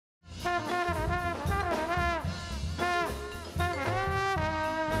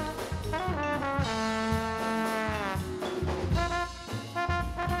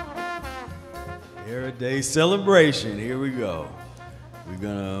Day Celebration. Here we go.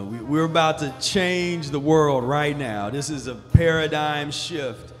 We're about to change the world right now. This is a paradigm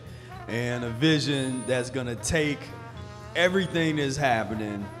shift and a vision that's gonna take everything that's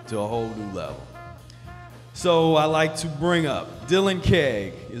happening to a whole new level. So I like to bring up Dylan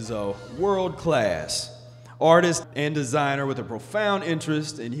Cag is a world-class artist and designer with a profound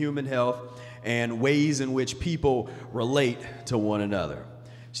interest in human health and ways in which people relate to one another.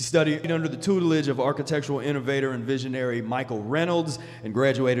 She studied under the tutelage of architectural innovator and visionary Michael Reynolds and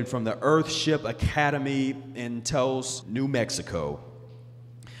graduated from the Earthships Academy in Tulsa, New Mexico.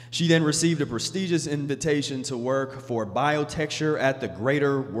 She then received a prestigious invitation to work for biotexture at the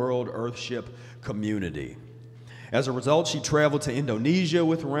Greater World Earthship community. As a result, she traveled to Indonesia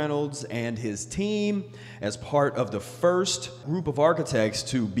with Reynolds and his team as part of the first group of architects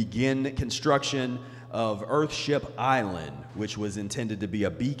to begin construction of Earthship Island, which was intended to be a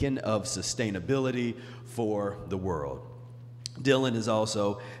beacon of sustainability for the world. Dylan is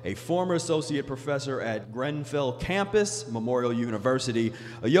also a former associate professor at Grenfell Campus, Memorial University,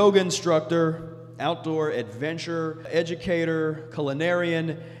 a yoga instructor, outdoor adventure educator,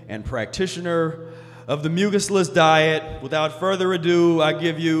 culinarian, and practitioner of the Mucusless diet. Without further ado, I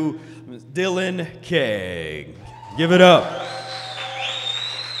give you Dylan Cag. Give it up.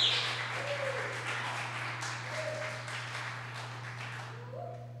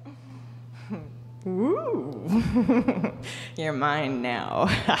 Woo! You're mine now.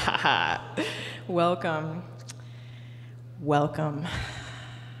 Welcome. Welcome.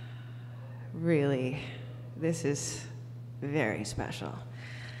 Really, this is very special.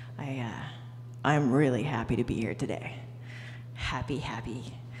 I'm really happy to be here today. Happy.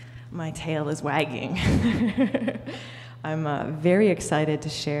 My tail is wagging. I'm very excited to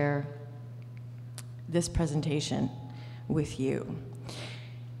share this presentation with you.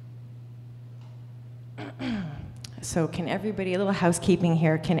 So can everybody, a little housekeeping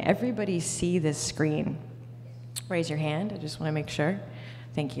here, can everybody see this screen? Raise your hand, I just want to make sure.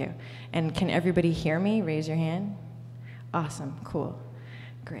 Thank you. And can everybody hear me? Raise your hand. Awesome, cool,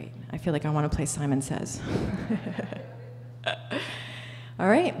 great. I feel like I want to play Simon Says. All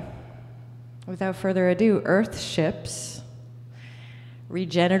right, without further ado, Earthships,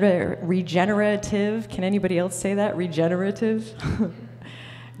 regenerative, can anybody else say that? Regenerative?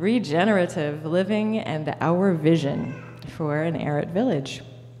 Regenerative living and our vision for an Ehret Village.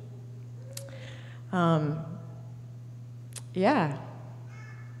 Yeah,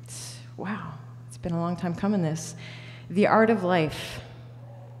 wow, it's been a long time coming this. The art of life.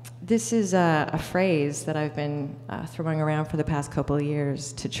 This is a phrase that I've been throwing around for the past couple of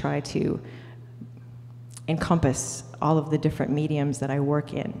years to try to encompass all of the different mediums that I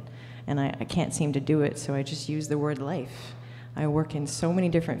work in. And I can't seem to do it, so I just use the word life. I work in so many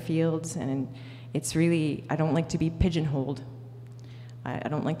different fields, and it's really, I don't like to be pigeonholed. I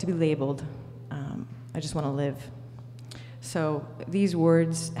don't like to be labeled. I just want to live. So these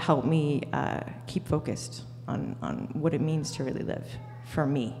words help me keep focused on what it means to really live for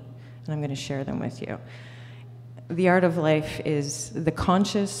me, and I'm going to share them with you. The art of life is the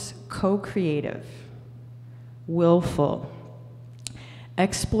conscious, co-creative, willful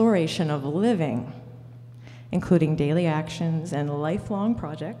exploration of living, including daily actions and lifelong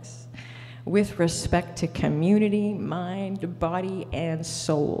projects, with respect to community, mind, body, and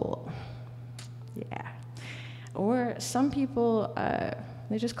soul. Yeah. Or some people,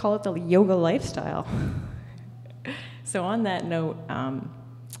 they just call it the yoga lifestyle. So on that note,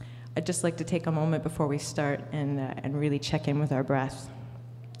 I'd just like to take a moment before we start and really check in with our breath.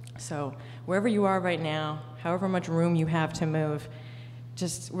 So wherever you are right now, however much room you have to move,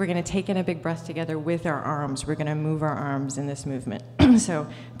 we're going to take in a big breath together with our arms. We're going to move our arms in this movement. So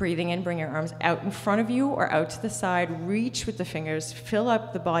breathing in, bring your arms out in front of you or out to the side. Reach with the fingers. Fill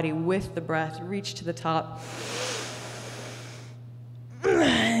up the body with the breath. Reach to the top.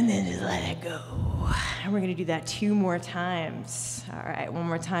 And then just let it go. And we're going to do that 2 more times. All right, 1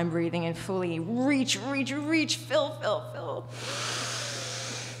 more time. Breathing in fully. Reach. Fill.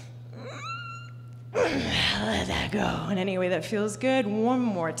 Let that go in any way that feels good. 1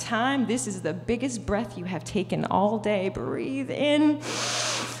 more time. This is the biggest breath you have taken all day. Breathe in,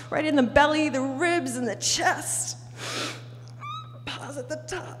 right in the belly, the ribs, and the chest. Pause at the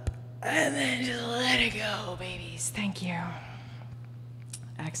top, and then just let it go, babies. Thank you.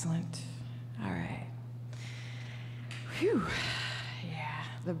 Excellent. All right. Whew. Yeah,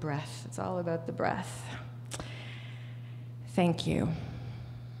 the breath. It's all about the breath. Thank you.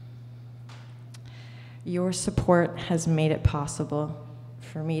 Your support has made it possible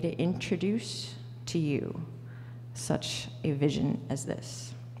for me to introduce to you such a vision as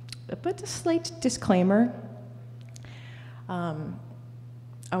this. but a slight disclaimer.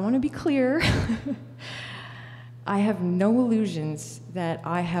 I want to be clear. I have no illusions that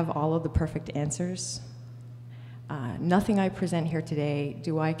I have all of the perfect answers. Nothing I present here today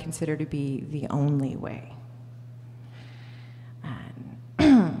do I consider to be the only way.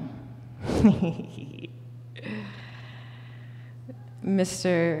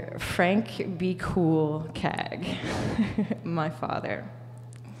 Mr. Frank Be Cool Cag, my father.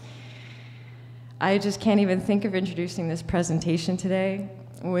 I just can't even think of introducing this presentation today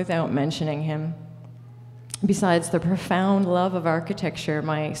without mentioning him. Besides the profound love of architecture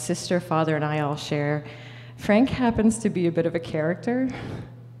my sister, father, and I all share, Frank happens to be a bit of a character.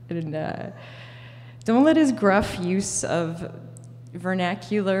 And don't let his gruff use of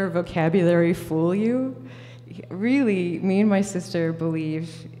vernacular vocabulary fool you. Really, me and my sister believe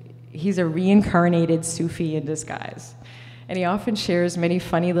he's a reincarnated Sufi in disguise. And he often shares many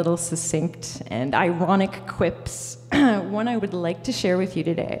funny little succinct and ironic quips. One I would like to share with you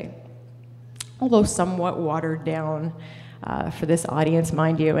today, although somewhat watered down for this audience,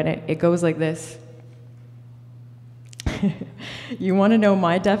 mind you, and it goes like this. You want to know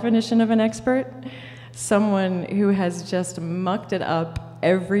my definition of an expert? Someone who has just mucked it up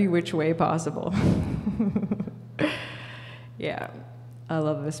every which way possible. Yeah, I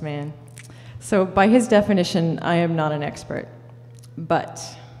love this man. So by his definition, I am not an expert, but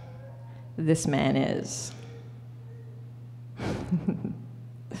this man is.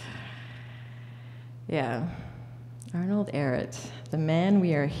 Yeah, Arnold Ehret, the man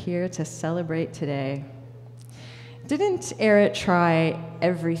we are here to celebrate today. Didn't Ehret try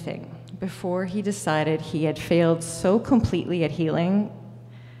everything before he decided he had failed so completely at healing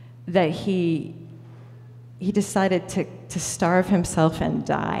that he decided to starve himself and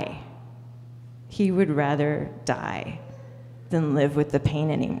die? He would rather die than live with the pain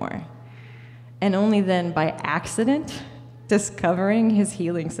anymore. And only then, by accident, discovering his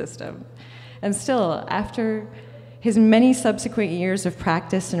healing system. And still, after his many subsequent years of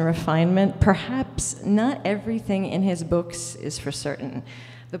practice and refinement, perhaps not everything in his books is for certain.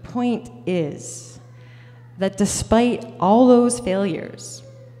 The point is that despite all those failures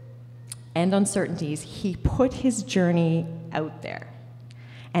and uncertainties, he put his journey out there.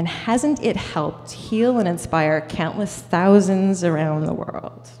 And hasn't it helped heal and inspire countless thousands around the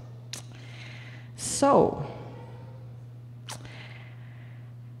world? So,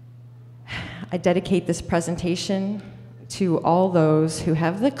 I dedicate this presentation to all those who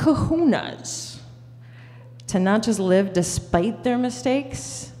have the kahunas to not just live despite their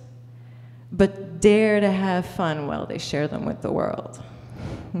mistakes, but dare to have fun while they share them with the world.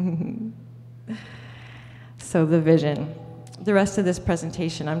 So the vision. The rest of this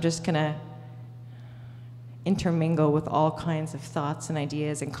presentation, I'm just gonna intermingle with all kinds of thoughts and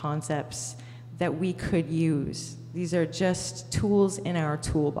ideas and concepts that we could use. These are just tools in our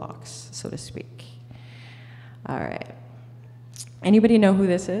toolbox, so to speak. All right. Anybody know who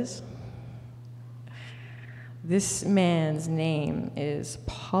this is? This man's name is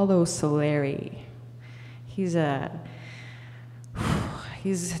Paulo Soleri. He's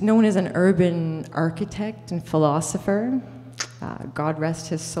known as an urban architect and philosopher. God rest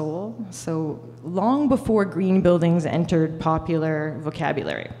his soul. So long before green buildings entered popular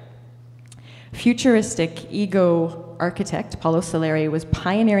vocabulary. Futuristic ego architect Paulo Soleri was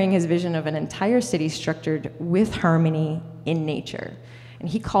pioneering his vision of an entire city structured with harmony in nature. And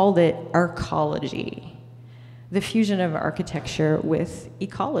he called it arcology, the fusion of architecture with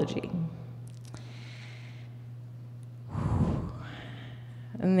ecology.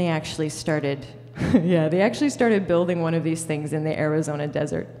 And they actually started, they actually started building one of these things in the Arizona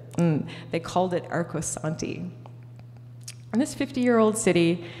desert. They called it Arcosanti. And this 50-year-old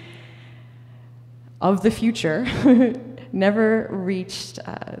city of the future never reached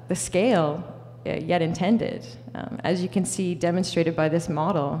the scale yet intended. As you can see demonstrated by this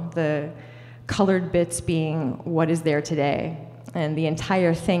model, the colored bits being what is there today, and the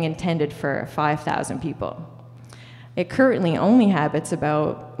entire thing intended for 5,000 people. It currently only habits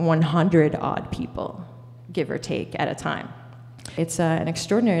about 100 odd people, give or take, at a time. It's an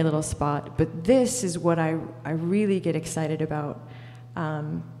extraordinary little spot, but this is what I really get excited about.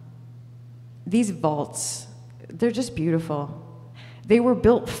 These vaults, they're just beautiful. They were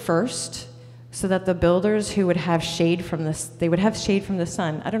built first so that the builders who would have shade from this, they would have shade from the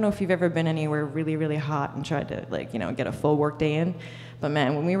sun. I don't know if you've ever been anywhere really, really hot and tried to, get a full work day in. But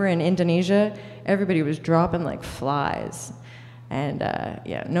man, when we were in Indonesia, everybody was dropping like flies. And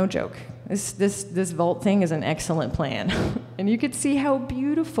yeah, no joke. This vault thing is an excellent plan. And you could see how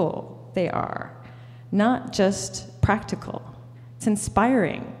beautiful they are. Not just practical. It's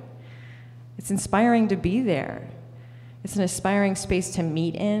inspiring. It's inspiring to be there. It's an inspiring space to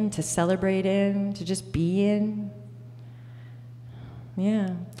meet in, to celebrate in, to just be in.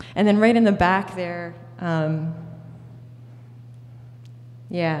 Yeah. And then right in the back there,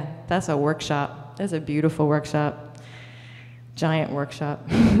 yeah, that's a workshop. That's a beautiful workshop. Giant workshop.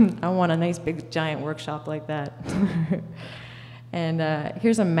 I want a nice big giant workshop like that. And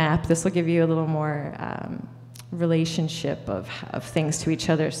here's a map. This will give you a little more relationship of things to each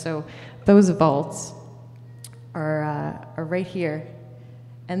other. So those vaults are right here.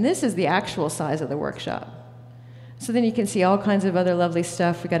 And this is the actual size of the workshop. So then you can see all kinds of other lovely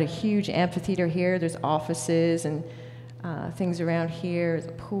stuff. We got a huge amphitheater here. There's offices and things around here.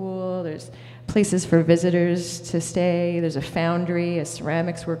 There's a pool. There's places for visitors to stay. There's a foundry, a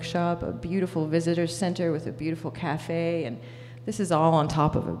ceramics workshop, a beautiful visitor center with a beautiful cafe. And this is all on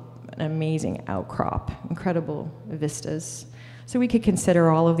top of an amazing outcrop, incredible vistas. So we could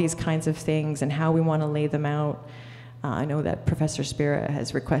consider all of these kinds of things and how we want to lay them out. I know that Professor Spira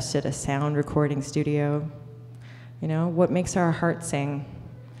has requested a sound recording studio. You know, what makes our heart sing?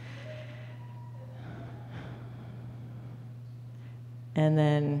 And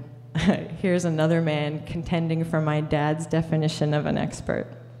then here's another man contending for my dad's definition of an expert.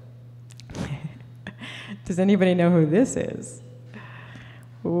 Does anybody know who this is?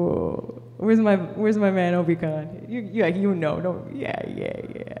 Ooh, where's my man Obi-Khan? You know, no,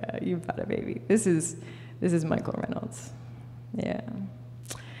 yeah, you got it, baby. This is Michael Reynolds. Yeah,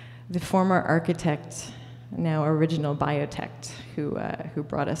 the former architect, now original biotech, who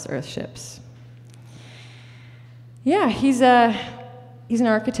brought us Earthships. Yeah, he's an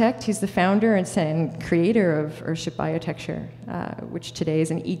architect. He's the founder and creator of Earthship Biotecture, which today is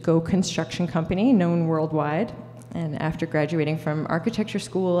an eco-construction company known worldwide. And after graduating from architecture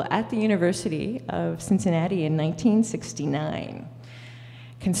school at the University of Cincinnati in 1969,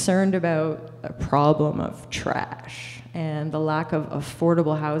 concerned about a problem of trash and the lack of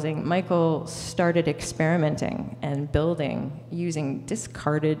affordable housing, Michael started experimenting and building using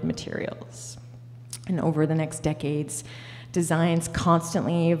discarded materials. And over the next decades, designs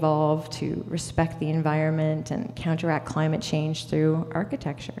constantly evolved to respect the environment and counteract climate change through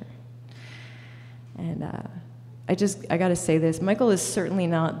architecture. And I gotta say this, Michael is certainly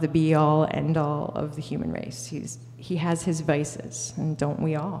not the be-all, end-all of the human race. He has his vices, and don't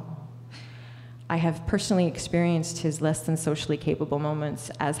we all? I have personally experienced his less than socially capable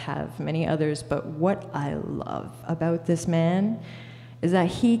moments, as have many others, but what I love about this man is that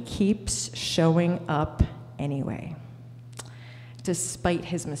he keeps showing up anyway, despite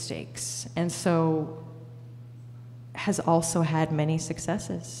his mistakes, and so has also had many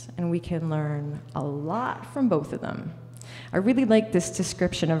successes, and we can learn a lot from both of them. I really like this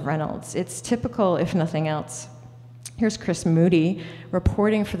description of Reynolds. It's typical, if nothing else. Here's Chris Moody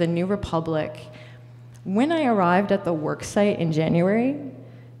reporting for the New Republic. When I arrived at the worksite in January,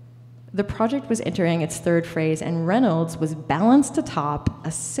 the project was entering its third phase, and Reynolds was balanced atop a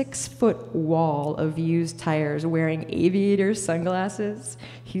 6-foot wall of used tires wearing aviator sunglasses.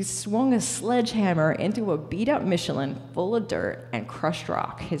 He swung a sledgehammer into a beat-up Michelin full of dirt and crushed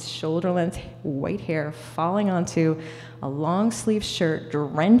rock, his shoulder-length white hair falling onto a long-sleeve shirt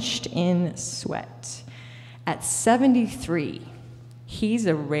drenched in sweat. At 73, he's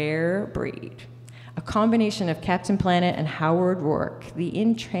a rare breed. A combination of Captain Planet and Howard Rourke, the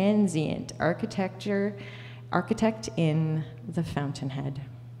intransient architect in the Fountainhead.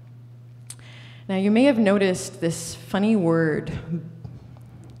 Now, you may have noticed this funny word,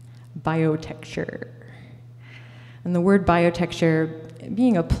 biotecture. And the word biotecture,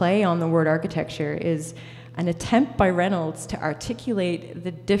 being a play on the word architecture, is an attempt by Reynolds to articulate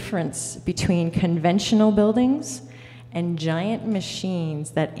the difference between conventional buildings and giant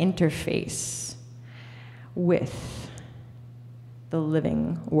machines that interface with the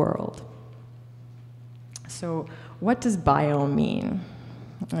living world. So what does bio mean?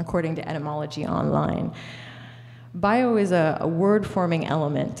 According to Etymology Online, bio is a word-forming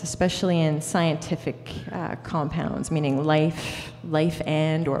element, especially in scientific compounds, meaning life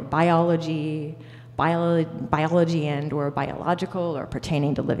and or biology and or biological, or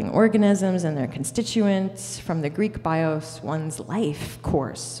pertaining to living organisms and their constituents. From the Greek bios, one's life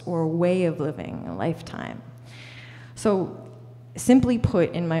course or way of living, a lifetime. So simply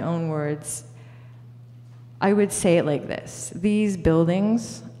put, in my own words, I would say it like this: these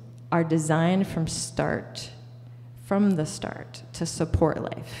buildings are designed from the start to support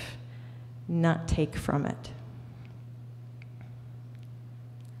life, not take from it.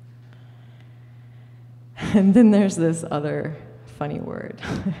 And then there's this other funny word,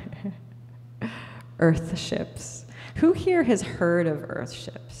 Earthships. Who here has heard of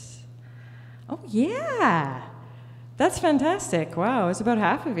Earthships? Oh, yeah. That's fantastic. Wow, it's about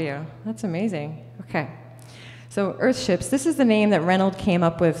half of you. That's amazing. Okay. So Earthships, this is the name that Reynolds came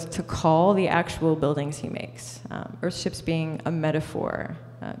up with to call the actual buildings he makes. Earthships being a metaphor,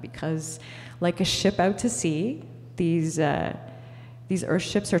 because like a ship out to sea, these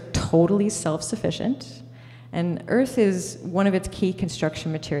Earthships are totally self-sufficient, and earth is one of its key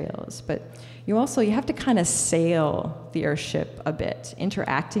construction materials. But you have to kind of sail the Earthship a bit,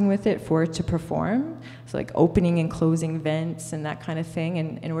 interacting with it for it to perform. So like opening and closing vents and that kind of thing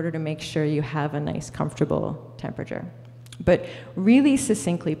in order to make sure you have a nice, comfortable temperature. But really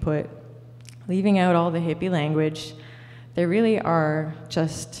succinctly put, leaving out all the hippie language, they really are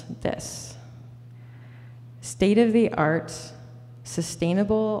just this: state-of-the-art,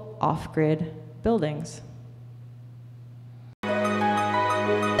 sustainable, off-grid buildings.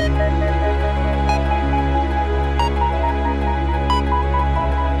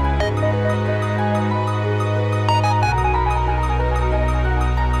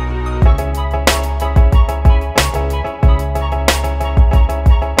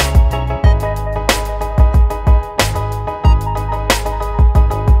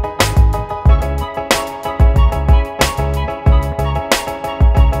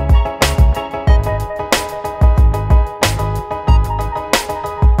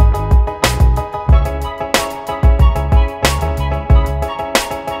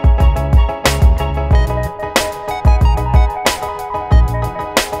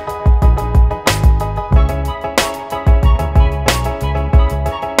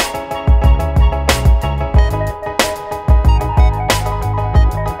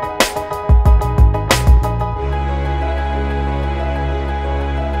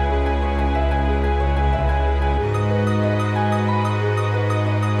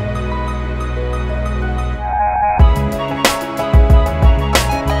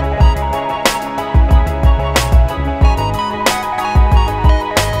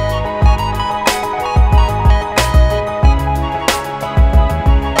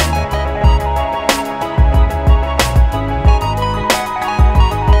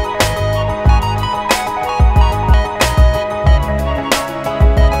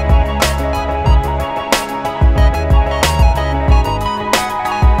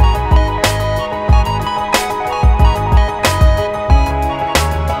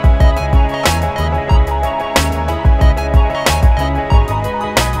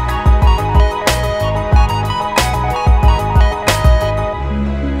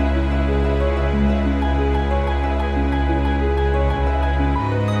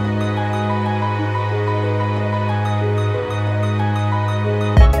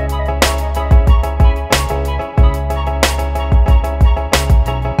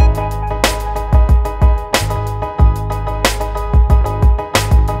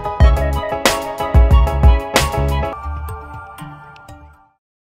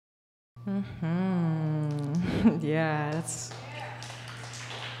 Yeah, that's,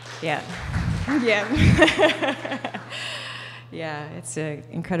 yeah, yeah. Yeah, it's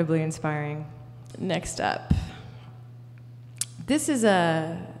incredibly inspiring. Next up, this is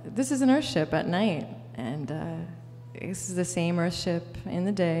an Earthship at night, and this is the same Earthship in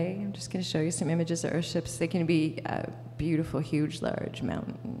the day. I'm just going to show you some images of Earthships. They can be beautiful, huge, large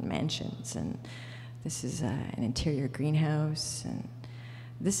mountain mansions, and this is an interior greenhouse, and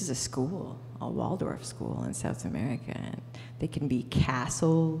this is a school, a Waldorf school in South America, and they can be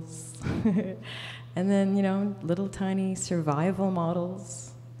castles, and then, you know, little tiny survival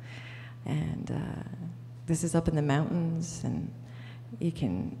models, and this is up in the mountains, and you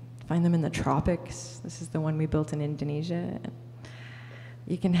can find them in the tropics. This is the one we built in Indonesia.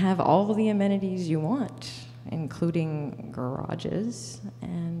 You can have all the amenities you want, including garages,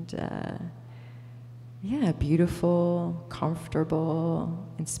 and yeah, beautiful, comfortable,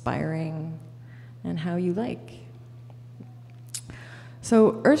 inspiring, and how you like.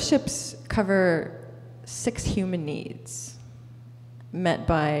 So Earthships cover 6 human needs, met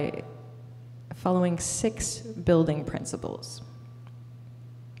by following 6 building principles: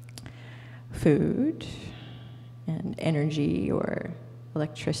 food and energy or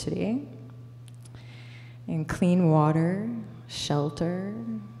electricity, and clean water, shelter,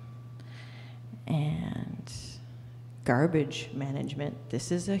 and garbage management.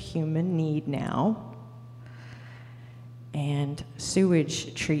 This is a human need now. And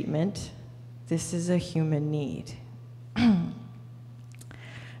sewage treatment. This is a human need.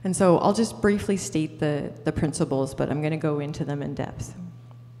 And so I'll just briefly state the principles, but I'm going to go into them in depth.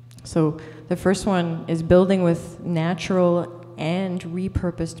 So the first one is building with natural and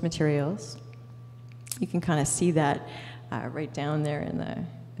repurposed materials. You can kind of see that right down there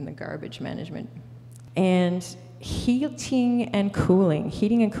in in the garbage management. And heating and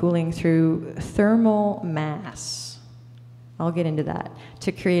cooling through thermal mass. I'll get into that,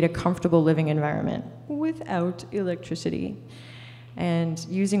 to create a comfortable living environment without electricity. And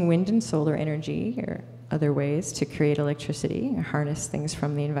using wind and solar energy or other ways to create electricity, or harness things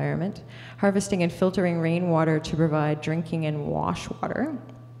from the environment. Harvesting and filtering rainwater to provide drinking and wash water.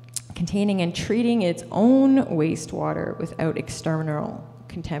 Containing and treating its own wastewater without external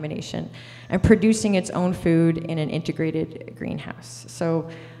contamination. And producing its own food in an integrated greenhouse. So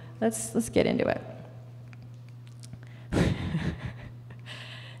let's get into it.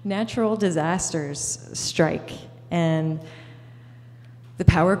 Natural disasters strike, and the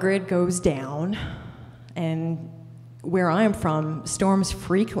power grid goes down, and where I'm from, storms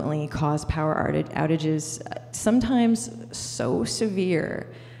frequently cause power outages, sometimes so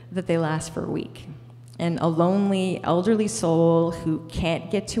severe that they last for a week. And a lonely, elderly soul who can't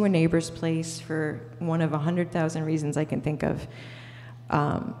get to a neighbor's place for one of 100,000 reasons I can think of,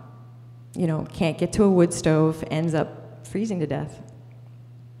 can't get to a wood stove, ends up freezing to death.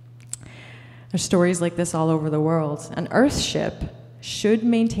 There's stories like this all over the world. An Earthship should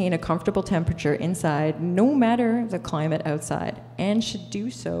maintain a comfortable temperature inside, no matter the climate outside, and should do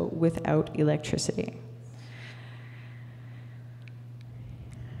so without electricity.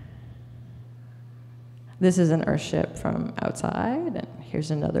 This is an Earthship from outside, and here's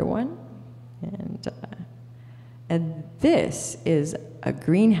another one. And this is a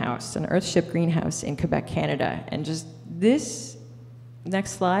greenhouse, an Earthship greenhouse in Quebec, Canada. And just this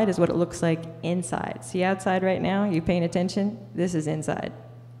next slide is what it looks like inside. See outside right now? You paying attention? This is inside.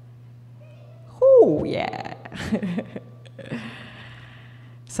 Oh, yeah.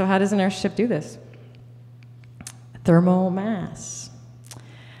 So how does an Earthship do this? Thermal mass.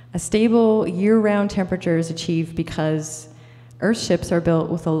 A stable year-round temperature is achieved because Earthships are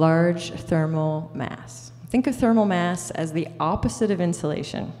built with a large thermal mass. Think of thermal mass as the opposite of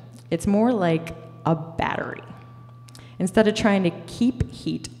insulation. It's more like a battery. Instead of trying to keep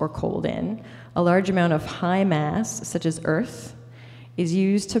heat or cold in, a large amount of high mass, such as earth, is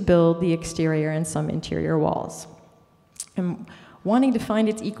used to build the exterior and some interior walls. And wanting to find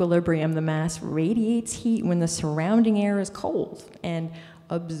its equilibrium, the mass radiates heat when the surrounding air is cold and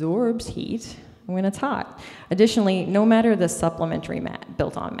absorbs heat when it's hot. Additionally, no matter the supplementary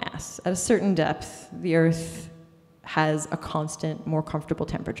built-on mass, at a certain depth, the Earth has a constant, more comfortable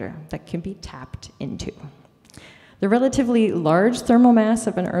temperature that can be tapped into. The relatively large thermal mass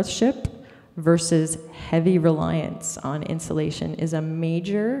of an Earthship versus heavy reliance on insulation is a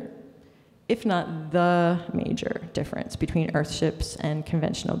major, if not the major, difference between Earthships and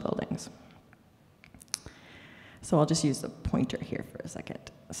conventional buildings. So I'll just use the pointer here for a second.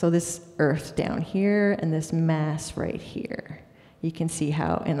 So this earth down here and this mass right here. You can see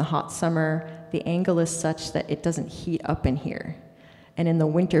how in the hot summer, the angle is such that it doesn't heat up in here. And in the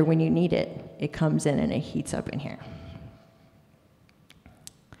winter, when you need it, it comes in and it heats up in here.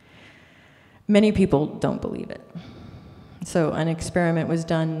 Many people don't believe it. So an experiment was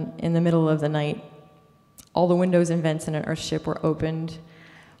done in the middle of the night. All the windows and vents in an Earthship were opened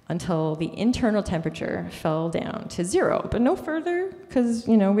until the internal temperature fell down to 0, but no further, because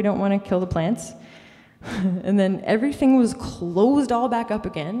we don't want to kill the plants. And then everything was closed all back up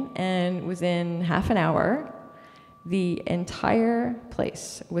again, and within half an hour, the entire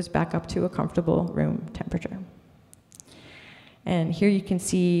place was back up to a comfortable room temperature. And here you can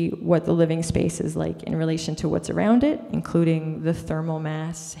see what the living space is like in relation to what's around it, including the thermal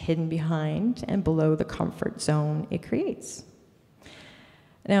mass hidden behind and below the comfort zone it creates.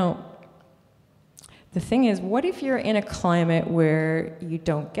 Now, the thing is, what if you're in a climate where you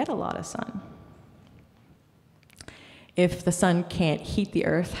don't get a lot of sun? If the sun can't heat the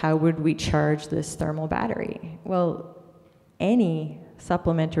earth, how would we charge this thermal battery? Well, any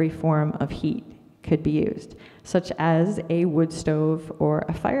supplementary form of heat could be used, such as a wood stove or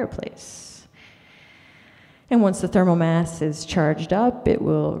a fireplace. And once the thermal mass is charged up, it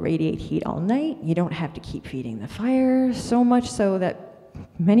will radiate heat all night. You don't have to keep feeding the fire, so much so that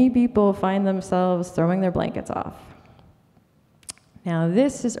many people find themselves throwing their blankets off. Now,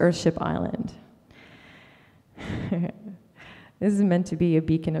 this is Earthship Island. This is meant to be a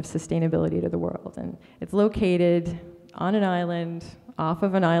beacon of sustainability to the world, and it's located on an island, off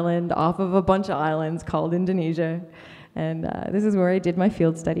of a bunch of islands called Indonesia. And this is where I did my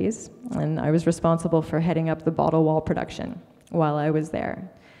field studies, and I was responsible for heading up the bottle wall production while I was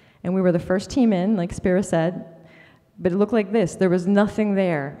there. And we were the first team in, like Spira said, but it looked like this. There was nothing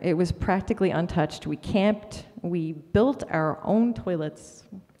there. It was practically untouched. We camped, we built our own toilets.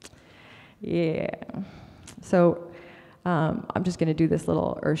 Yeah. So I'm just going to do this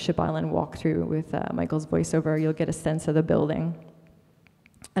little Earthship Island walkthrough with Michael's voiceover. You'll get a sense of the building.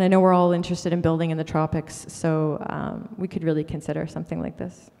 And I know we're all interested in building in the tropics, so we could really consider something like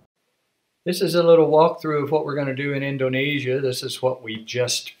this. This is a little walkthrough of what we're going to do in Indonesia. This is what we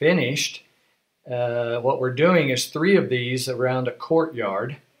just finished. What we're doing is 3 of these around a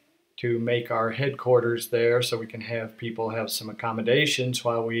courtyard to make our headquarters there so we can have people have some accommodations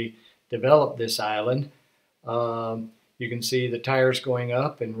while we develop this island. You can see the tires going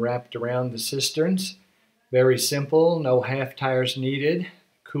up and wrapped around the cisterns. Very simple, no half tires needed.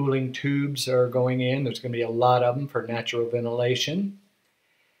 Cooling tubes are going in. There's going to be a lot of them for natural ventilation.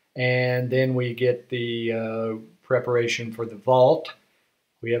 And then we get the preparation for the vault.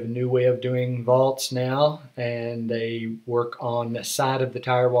 We have a new way of doing vaults now, and they work on the side of the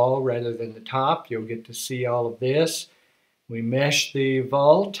tire wall rather than the top. You'll get to see all of this. We mesh the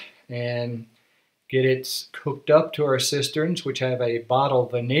vault and get it hooked up to our cisterns, which have a bottle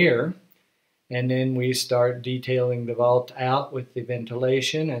veneer. And then we start detailing the vault out with the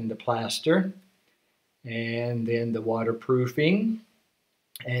ventilation and the plaster, and then the waterproofing,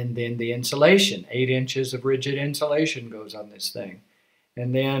 and then the insulation. 8 inches of rigid insulation goes on this thing.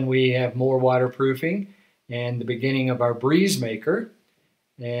 And then we have more waterproofing and the beginning of our breeze maker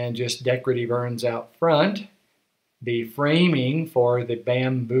and just decorative urns out front. The framing for the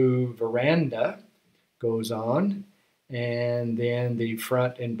bamboo veranda goes on, and then the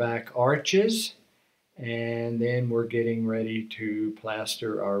front and back arches, and then we're getting ready to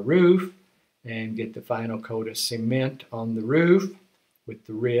plaster our roof and get the final coat of cement on the roof with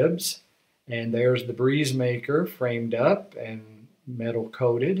the ribs. And there's the breeze maker framed up and metal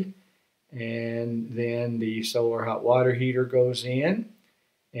coated, and then the solar hot water heater goes in,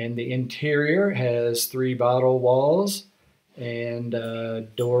 and the interior has 3 bottle walls and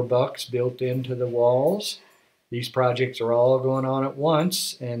door bucks built into the walls. These projects are all going on at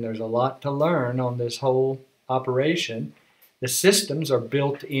once, and there's a lot to learn on this whole operation. The systems are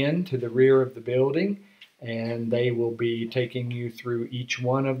built into the rear of the building, and they will be taking you through each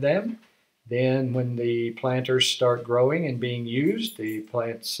one of them. Then when the planters start growing and being used, the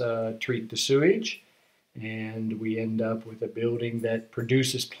plants treat the sewage, and we end up with a building that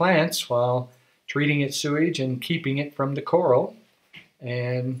produces plants while treating its sewage and keeping it from the coral.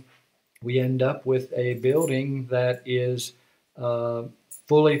 And we end up with a building that is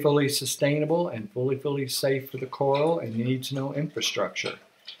fully sustainable and fully safe for the coral and needs no infrastructure.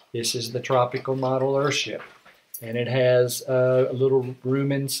 This is the tropical model Earthship. And it has a little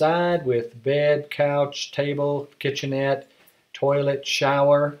room inside with bed, couch, table, kitchenette, toilet,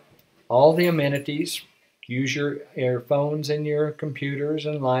 shower, all the amenities. Use your earphones and your computers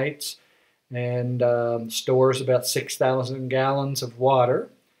and lights, and stores about 6,000 gallons of water,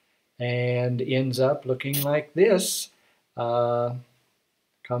 and ends up looking like this. Come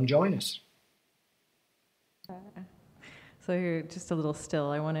join us. So here, just a little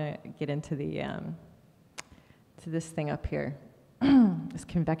still. I want to get into the to this thing up here, this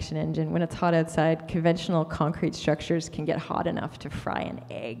convection engine. When it's hot outside, conventional concrete structures can get hot enough to fry an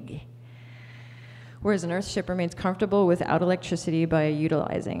egg, whereas an Earthship remains comfortable without electricity by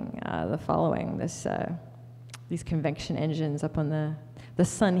utilizing the following. These convection engines up on the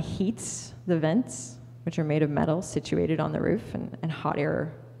sun heats the vents, which are made of metal situated on the roof, and hot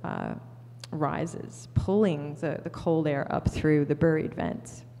air rises, pulling the cold air up through the buried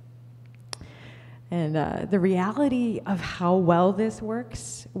vents. And the reality of how well this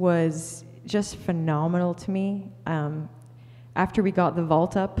works was just phenomenal to me. After we got the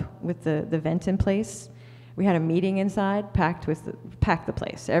vault up with the vent in place, we had a meeting inside, packed the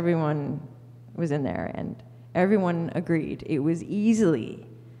place. Everyone was in there, and everyone agreed. It was easily,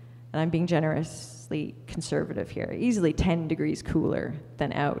 and I'm being generously conservative here, easily 10 degrees cooler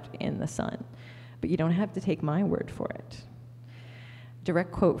than out in the sun. But you don't have to take my word for it.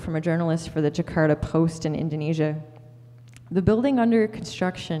 Direct quote from a journalist for the Jakarta Post in Indonesia: "The building under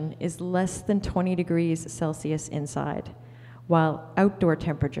construction is less than 20 degrees Celsius inside, while the outdoor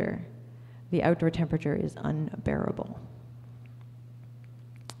temperature is unbearable."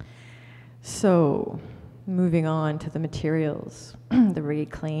 So, moving on to the materials, the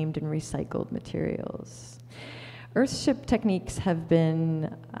reclaimed and recycled materials. Earthship techniques have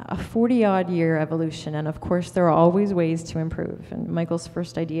been a 40-odd year evolution, and of course there are always ways to improve. And Michael's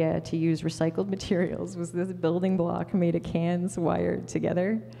first idea to use recycled materials was this building block made of cans wired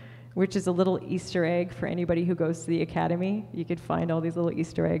together, which is a little Easter egg for anybody who goes to the academy. You could find all these little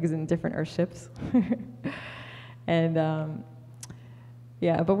Easter eggs in different Earthships. And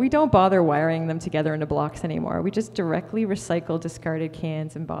Yeah, but we don't bother wiring them together into blocks anymore. We just directly recycle discarded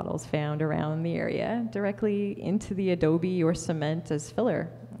cans and bottles found around the area directly into the adobe or cement as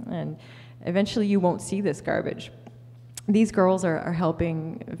filler. And eventually you won't see this garbage. These girls are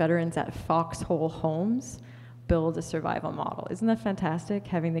helping veterans at Foxhole Homes build a survival model. Isn't that fantastic,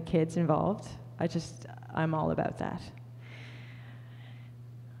 having the kids involved? I'm all about that.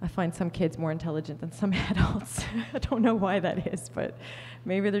 I find some kids more intelligent than some adults. I don't know why that is, but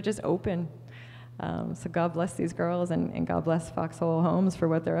maybe they're just open. So God bless these girls, and God bless Foxhole Homes for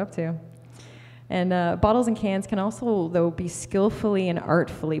what they're up to. And bottles and cans can also, though, be skillfully and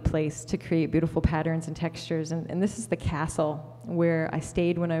artfully placed to create beautiful patterns and textures. And this is the castle where I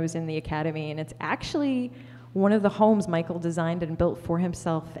stayed when I was in the academy, and it's actually one of the homes Michael designed and built for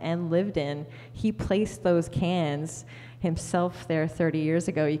himself and lived in. He placed those cans himself there 30 years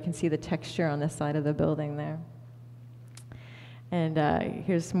ago. You can see the texture on the side of the building there. And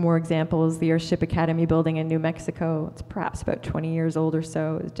here's some more examples. The Earthship Academy building in New Mexico, it's perhaps about 20 years old or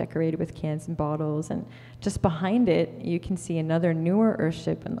so. It's decorated with cans and bottles. And just behind it, you can see another newer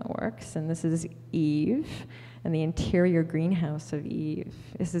Earthship in the works. And this is Eve and the interior greenhouse of Eve.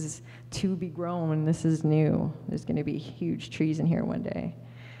 This is to be grown. This is new. There's going to be huge trees in here one day.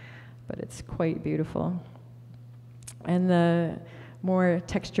 But it's quite beautiful. And the more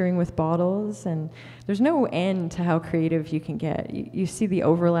texturing with bottles, and there's no end to how creative you can get. You see the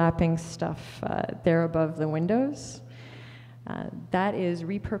overlapping stuff there above the windows. That is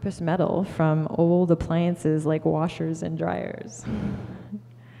repurposed metal from old appliances like washers and dryers.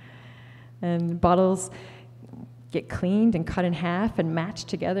 And bottles get cleaned and cut in half and matched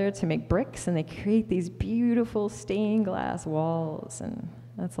together to make bricks, and they create these beautiful stained glass walls, and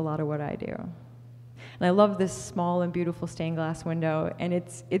that's a lot of what I do. And I love this small and beautiful stained glass window, and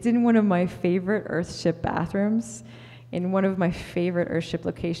it's in one of my favorite Earthship bathrooms, in one of my favorite Earthship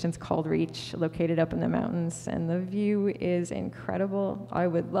locations called Reach, located up in the mountains, and the view is incredible. I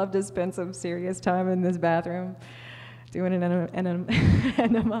would love to spend some serious time in this bathroom doing an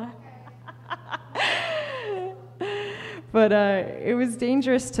enema. But it was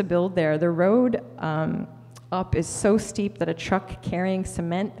dangerous to build there. The road up is so steep that a truck carrying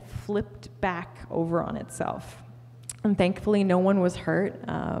cement flipped back over on itself. And thankfully, no one was hurt.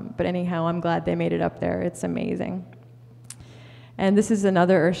 But anyhow, I'm glad they made it up there. It's amazing. And this is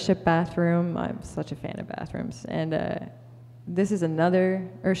another Earthship bathroom. I'm such a fan of bathrooms. And this is another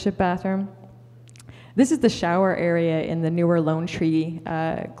Earthship bathroom. This is the shower area in the newer Lone Tree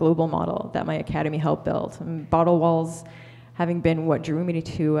global model that my academy helped build. And bottle walls having been what drew me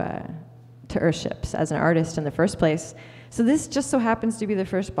to Earthships as an artist in the first place. So this just so happens to be the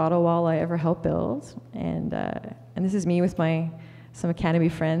first bottle wall I ever helped build. And this is me with some academy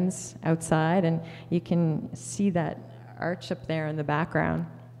friends outside, and you can see that arch up there in the background.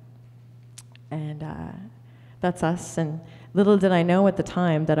 And that's us. And little did I know at the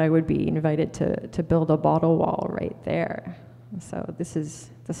time that I would be invited to build a bottle wall right there. So this is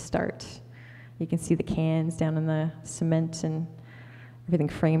the start. You can see the cans down in the cement and everything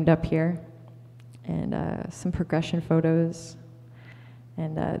framed up here. And some progression photos.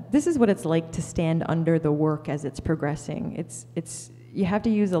 And this is what it's like to stand under the work as it's progressing. You have to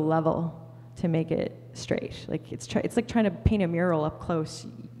use a level to make it straight. Like it's like trying to paint a mural up close.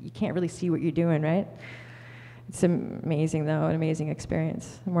 You can't really see what you're doing, right? It's amazing, though, an amazing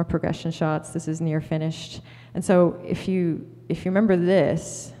experience. More progression shots. This is near finished. And so if you remember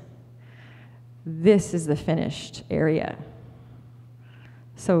this is the finished area.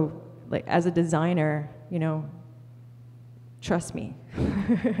 So like as a designer, trust me,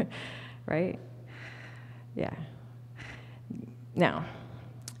 right? Yeah. Now,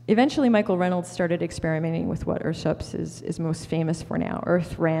 eventually Michael Reynolds started experimenting with what Earthships is most famous for now,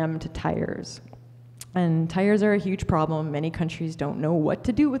 earth-rammed tires. And tires are a huge problem. Many countries don't know what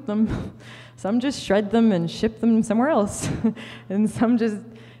to do with them. Some just shred them and ship them somewhere else. And some just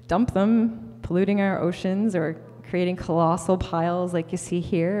dump them, polluting our oceans or creating colossal piles like you see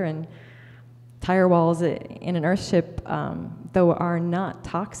here. And tire walls in an Earthship, though, are not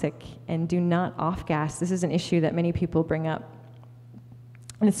toxic and do not off-gas. This is an issue that many people bring up.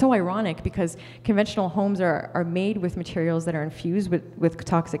 And it's so ironic because conventional homes are made with materials that are infused with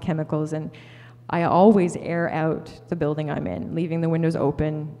toxic chemicals, and I always air out the building I'm in, leaving the windows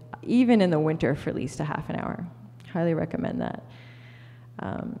open, even in the winter, for at least a half an hour. Highly recommend that.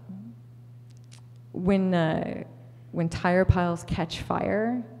 When tire piles catch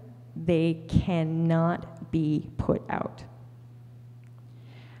fire, they cannot be put out.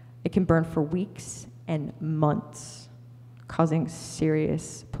 It can burn for weeks and months, causing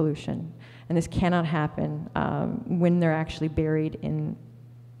serious pollution. And this cannot happen when they're actually buried in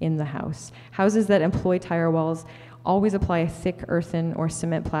in the house. Houses that employ tire walls always apply a thick earthen or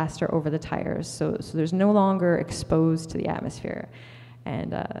cement plaster over the tires, so there's no longer exposed to the atmosphere.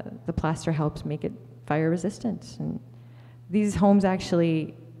 And the plaster helps make it fire resistant. And these homes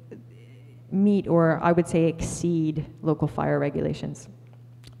actually meet, or I would say exceed, local fire regulations.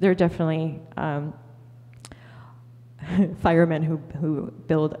 There are definitely firemen who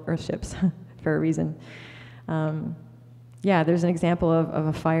build earthships for a reason. Yeah, there's an example of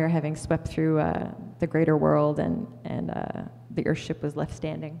a fire having swept through the greater world, and the earthship was left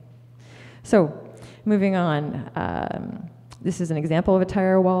standing. So, moving on, this is an example of a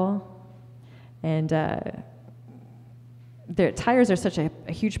tire wall, and their tires are such a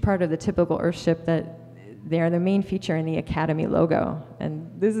huge part of the typical earthship that they are the main feature in the Academy logo. And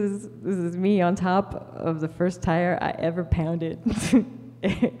this is me on top of the first tire I ever pounded.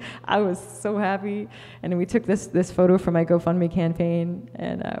 I was so happy, and we took this photo for my GoFundMe campaign,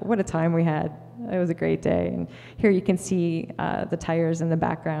 and what a time we had. It was a great day. And here you can see the tires in the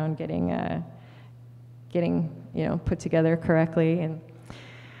background getting put together correctly. And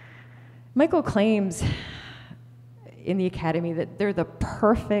Michael claims in the Academy that they're the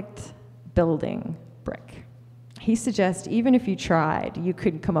perfect building brick. He suggests even if you tried, you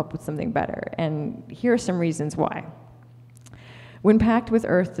couldn't come up with something better. And here are some reasons why. When packed with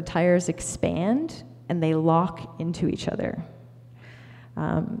earth, the tires expand and they lock into each other.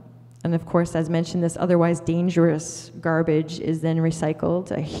 And of course, as mentioned, this otherwise dangerous garbage is then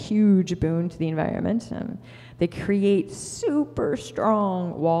recycled, a huge boon to the environment. They create super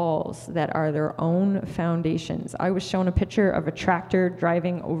strong walls that are their own foundations. I was shown a picture of a tractor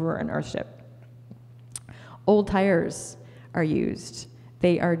driving over an earthship. Old tires are used.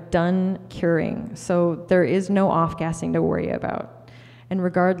 They are done curing, so there is no off-gassing to worry about. And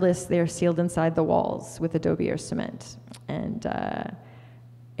regardless, they are sealed inside the walls with adobe or cement. And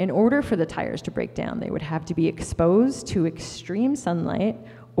in order for the tires to break down, they would have to be exposed to extreme sunlight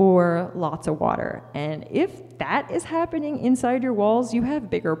or lots of water. And if that is happening inside your walls, you have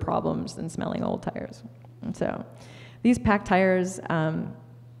bigger problems than smelling old tires. And so these packed tires,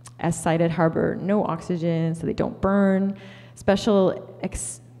 as cited, harbor no oxygen, so they don't burn. Special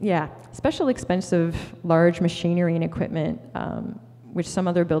expensive large machinery and equipment, which some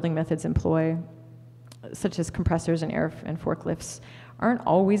other building methods employ, such as compressors and air and forklifts, aren't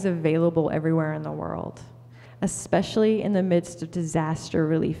always available everywhere in the world, especially in the midst of disaster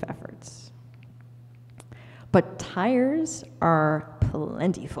relief efforts. But tires are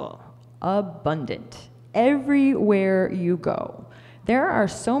plentiful, abundant, everywhere you go. There are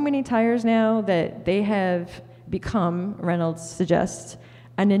so many tires now that they have become, Reynolds suggests,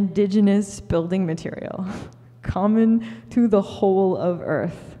 an indigenous building material, common to the whole of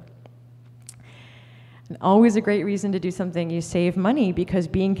Earth. And always a great reason to do something. You save money because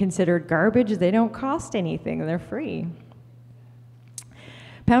being considered garbage, they don't cost anything, they're free.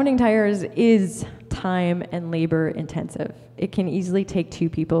 Pounding tires is time and labor intensive. It can easily take 2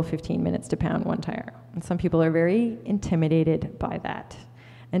 people 15 minutes to pound 1 tire. And some people are very intimidated by that.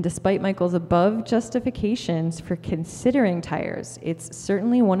 And despite Michael's above justifications for considering tires, it's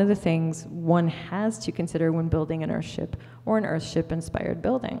certainly one of the things one has to consider when building an earthship or an earthship-inspired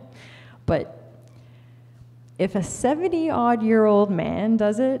building. But if a 70-odd-year-old man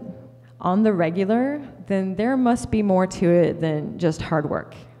does it on the regular, then there must be more to it than just hard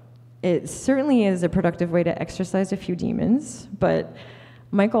work. It certainly is a productive way to exercise a few demons, but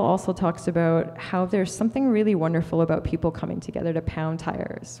Michael also talks about how there's something really wonderful about people coming together to pound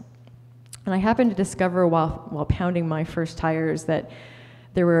tires. And I happened to discover while pounding my first tires that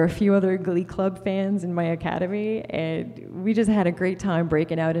there were a few other Glee Club fans in my academy, and we just had a great time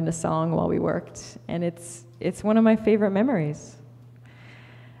breaking out into song while we worked. And it's one of my favorite memories.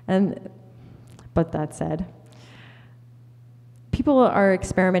 But that said, people are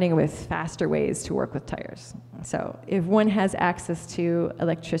experimenting with faster ways to work with tires. So if one has access to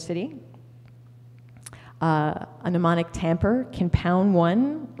electricity, a mnemonic tamper can pound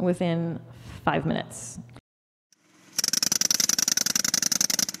one within 5 minutes.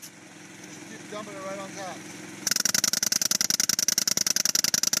 Keep dumping it right on top.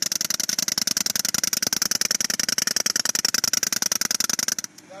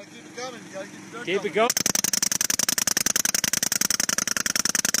 You gotta keep it coming. You gotta keep the dirt Keep coming. it going.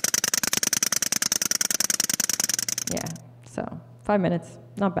 Yeah, so 5 minutes,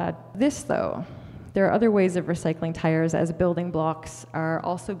 not bad. This though, there are other ways of recycling tires as building blocks are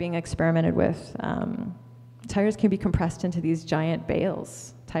also being experimented with. Tires can be compressed into these giant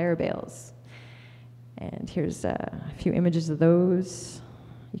bales, tire bales. And here's a few images of those.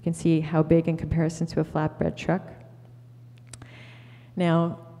 You can see how big in comparison to a flatbed truck.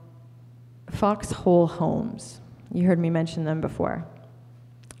 Now, Foxhole Homes. You heard me mention them before.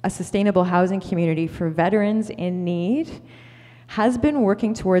 A sustainable housing community for veterans in need has been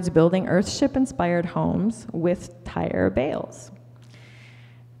working towards building Earthship-inspired homes with tire bales.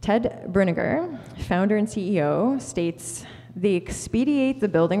 Ted Bruniger, founder and CEO, states, "They expedite the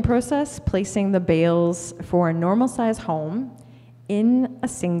building process, placing the bales for a normal-sized home in a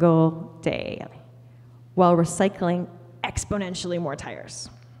single day, while recycling exponentially more tires."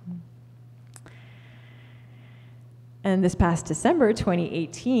 And this past December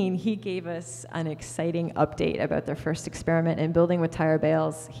 2018, he gave us an exciting update about their first experiment in building with tire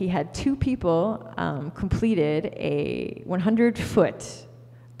bales. He had 2 people completed a 100-foot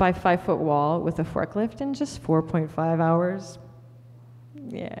by 5-foot wall with a forklift in just 4.5 hours.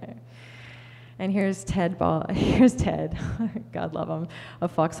 Yeah. And here's Ted, God love him,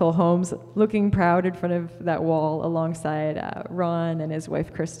 of Foxhole Homes, looking proud in front of that wall alongside Ron and his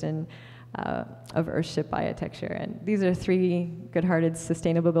wife Kristen of Earthship Biotecture. And these are 3 good-hearted,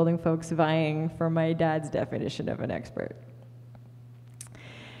 sustainable building folks vying for my dad's definition of an expert.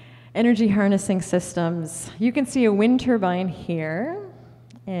 Energy harnessing systems. You can see a wind turbine here,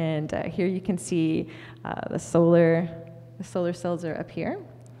 and here you can see the solar cells are up here.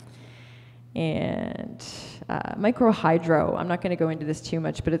 And microhydro, I'm not going to go into this too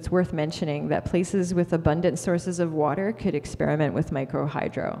much, but it's worth mentioning that places with abundant sources of water could experiment with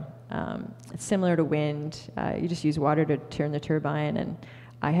microhydro. It's similar to wind. You just use water to turn the turbine, and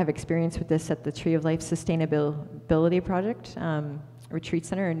I have experience with this at the Tree of Life Sustainability Project Retreat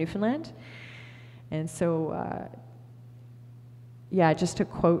Center in Newfoundland. And so, yeah, just to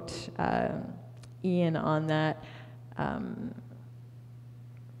quote Ian on that,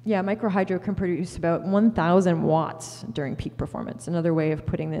 yeah, microhydro can produce about 1,000 watts during peak performance. Another way of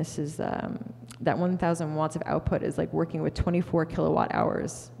putting this is that 1,000 watts of output is like working with 24 kilowatt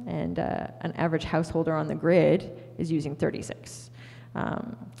hours, and an average householder on the grid is using 36.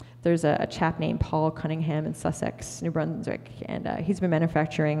 There's a chap named Paul Cunningham in Sussex, New Brunswick, and he's been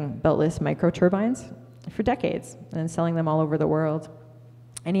manufacturing beltless microturbines for decades and selling them all over the world.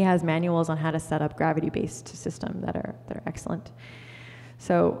 And he has manuals on how to set up gravity-based systems that are excellent.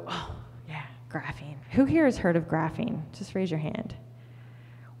 So, oh, yeah, graphene. Who here has heard of graphene? Just raise your hand.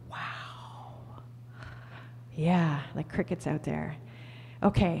 Wow. Yeah, like crickets out there.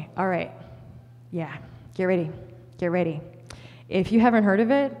 Okay, all right. Yeah, get ready. Get ready. If you haven't heard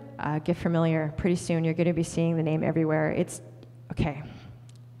of it, get familiar. Pretty soon you're going to be seeing the name everywhere. It's, okay.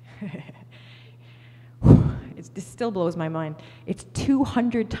 This still blows my mind. It's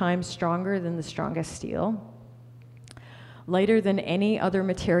 200 times stronger than the strongest steel. Lighter than any other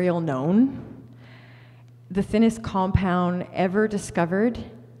material known, the thinnest compound ever discovered,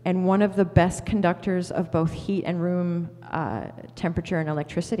 and one of the best conductors of both heat and room temperature and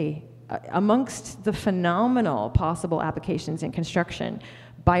electricity. Amongst the phenomenal possible applications in construction,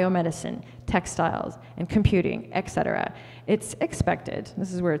 biomedicine, textiles, and computing, etc., it's expected,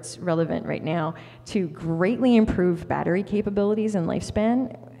 this is where it's relevant right now, to greatly improve battery capabilities and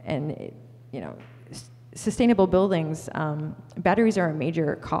lifespan. And, you know, sustainable buildings, batteries are a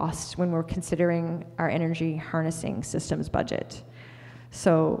major cost when we're considering our energy harnessing systems budget.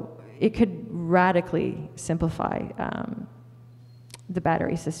 So it could radically simplify the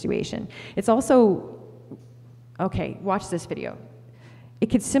battery situation. It's also, okay, watch this video. It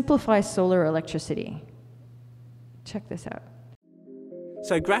could simplify solar electricity. Check this out.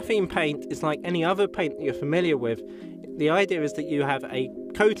 So graphene paint is like any other paint that you're familiar with. The idea is that you have a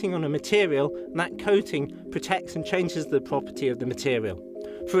coating on a material, and that coating protects and changes the property of the material.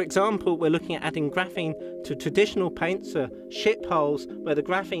 For example, we're looking at adding graphene to traditional paints, ship hulls, where the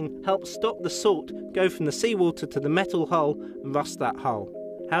graphene helps stop the salt go from the seawater to the metal hull and rust that hull.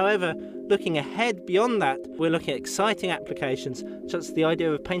 However, looking ahead beyond that, we're looking at exciting applications, such as the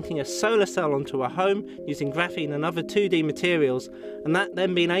idea of painting a solar cell onto a home using graphene and other 2D materials, and that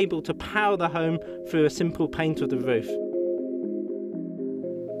then being able to power the home through a simple paint of the roof.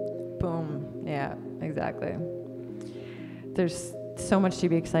 Boom. Yeah, exactly. There's so much to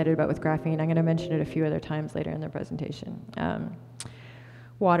be excited about with graphene. I'm going to mention it a few other times later in the presentation.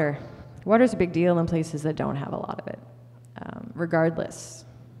 Water. Water's a big deal in places that don't have a lot of it. Regardless,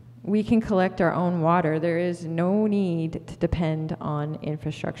 we can collect our own water. There is no need to depend on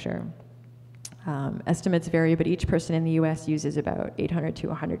infrastructure. Estimates vary, but each person in the US uses about 800 to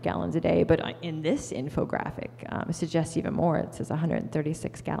 100 gallons a day. But in this infographic, it suggests even more. It says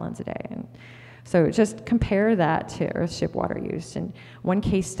 136 gallons a day. And so just compare that to Earthship water use. In one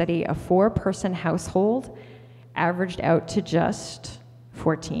case study, a 4-person household averaged out to just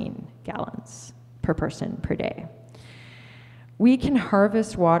 14 gallons per person per day. We can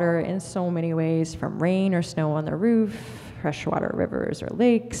harvest water in so many ways, from rain or snow on the roof, freshwater rivers or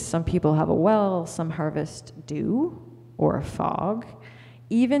lakes. Some people have a well, some harvest dew or fog.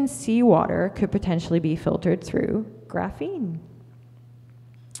 Even seawater could potentially be filtered through graphene.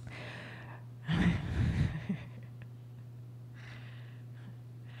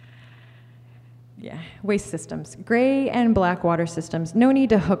 Yeah, waste systems. Gray and black water systems. No need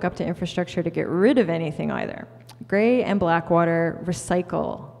to hook up to infrastructure to get rid of anything either. Gray and black water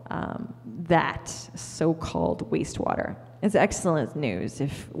recycle that so-called wastewater. It's excellent news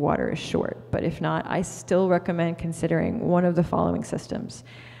if water is short, but if not, I still recommend considering one of the following systems.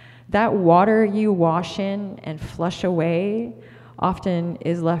 That water you wash in and flush away often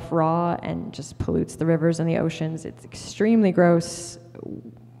is left raw and just pollutes the rivers and the oceans. It's extremely gross.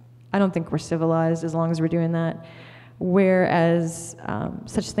 I don't think we're civilized as long as we're doing that. Whereas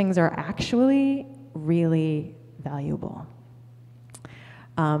such things are actually really valuable.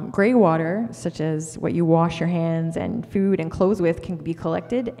 Gray water, such as what you wash your hands and food and clothes with, can be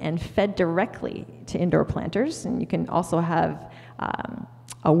collected and fed directly to indoor planters. And you can also have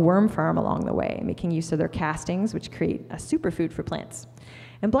a worm farm along the way, making use of their castings, which create a superfood for plants.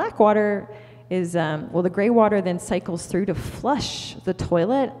 And black water is, well, the gray water then cycles through to flush the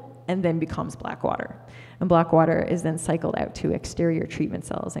toilet and then becomes black water. And black water is then cycled out to exterior treatment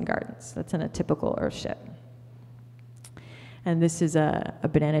cells and gardens. That's in a typical Earthship. And this is a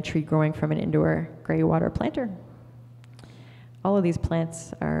banana tree growing from an indoor gray water planter. All of these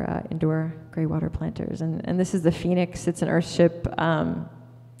plants are indoor gray water planters. And this is the Phoenix. It's an Earthship.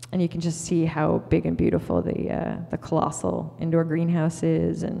 And you can just see how big and beautiful the colossal indoor greenhouse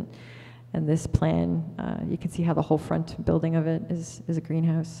is. And this plan, you can see how the whole front building of it is a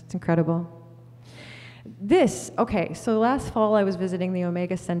greenhouse. It's incredible. Okay, so last fall I was visiting the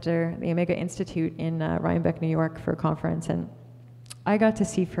Omega Center, the Omega Institute in Rhinebeck, New York for a conference, and I got to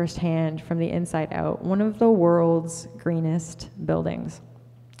see firsthand from the inside out one of the world's greenest buildings.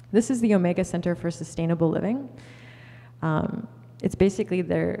 This is the Omega Center for Sustainable Living. It's basically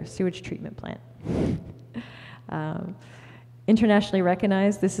their sewage treatment plant. Internationally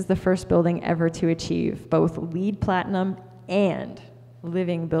recognized, this is the first building ever to achieve both LEED Platinum and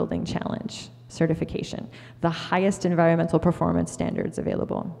Living Building Challenge certification, the highest environmental performance standards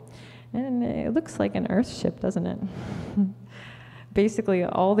available. And it looks like an Earthship, doesn't it? Basically,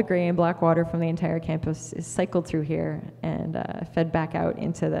 all the gray and black water from the entire campus is cycled through here and fed back out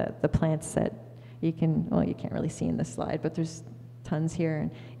into the plants that you can, well, you can't really see in this slide, but there's tons here.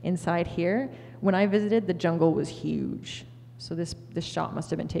 And inside here, when I visited, the jungle was huge. So this shot must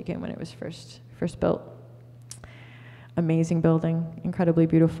have been taken when it was first built. Amazing building, incredibly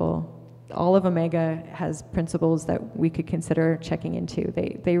beautiful. All of Omega has principles that we could consider checking into.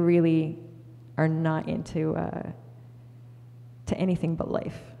 They really are not into to anything but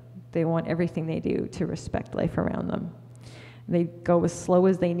life. They want everything they do to respect life around them. They go as slow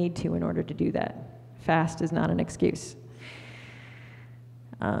as they need to in order to do that. Fast is not an excuse.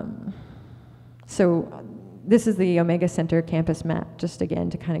 So this is the Omega Center campus map, just again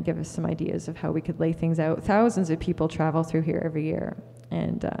to kind of give us some ideas of how we could lay things out. Thousands of people travel through here every year,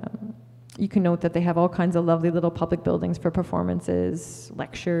 and you can note that they have all kinds of lovely little public buildings for performances,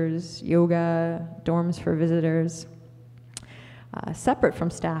 lectures, yoga, dorms for visitors, separate from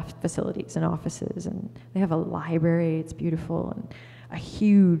staff facilities and offices. And they have a library, it's beautiful, and a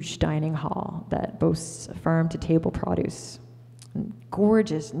huge dining hall that boasts farm-to-table produce, and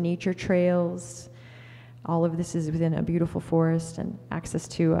gorgeous nature trails. All of this is within a beautiful forest and access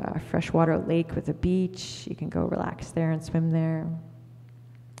to a freshwater lake with a beach. You can go relax there and swim there.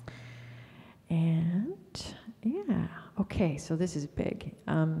 And yeah, okay, so this is big.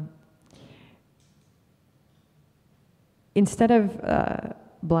 Instead of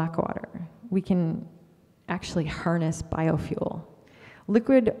black water, we can actually harness biofuel.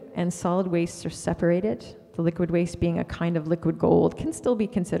 Liquid and solid wastes are separated. The liquid waste, being a kind of liquid gold, can still be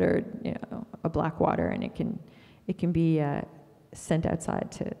considered, you know, a black water, and it can be sent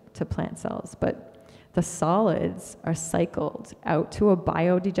outside to plant cells. But the solids are cycled out to a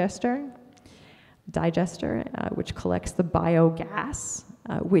biodigester, which collects the biogas,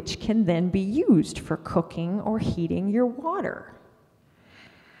 which can then be used for cooking or heating your water.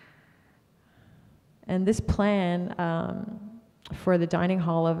 And this plan for the dining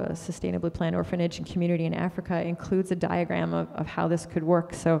hall of a sustainably planned orphanage and community in Africa includes a diagram of how this could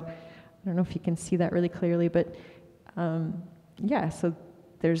work. So I don't know if you can see that really clearly, but yeah, so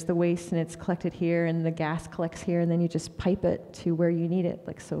there's the waste and it's collected here, and the gas collects here, and then you just pipe it to where you need it.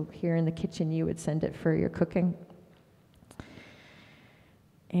 Like, so here in the kitchen, you would send it for your cooking.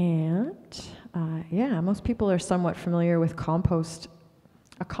 And yeah, most people are somewhat familiar with compost.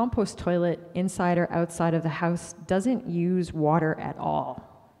 A compost toilet inside or outside of the house doesn't use water at all.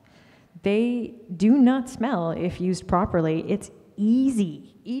 They do not smell if used properly. It's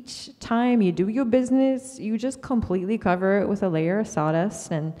easy. Each time you do your business, you just completely cover it with a layer of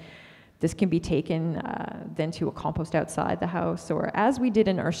sawdust, and this can be taken then to a compost outside the house, or as we did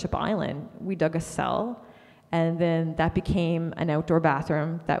in Earthship Island, we dug a cell, and then that became an outdoor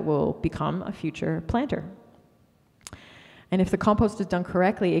bathroom that will become a future planter. And if the compost is done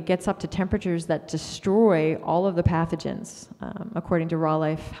correctly, it gets up to temperatures that destroy all of the pathogens, according to Raw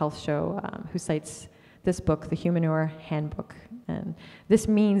Life Health Show, who cites this book, The Humanure Handbook. And this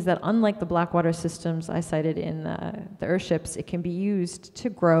means that unlike the blackwater systems I cited in the Earthships, it can be used to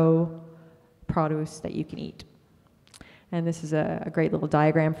grow produce that you can eat. And this is a great little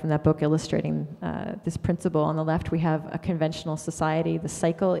diagram from that book illustrating this principle. On the left, we have a conventional society. The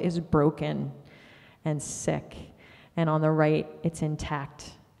cycle is broken and sick. And on the right, it's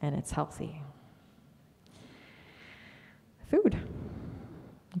intact and it's healthy. Food.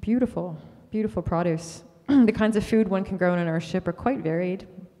 Beautiful, beautiful produce. The kinds of food one can grow in an Earthship are quite varied.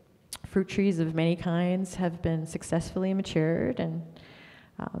 Fruit trees of many kinds have been successfully matured, and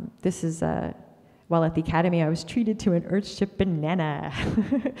this is, while at the academy, I was treated to an Earthship banana,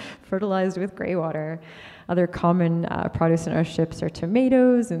 fertilized with gray water. Other common produce in Earthships are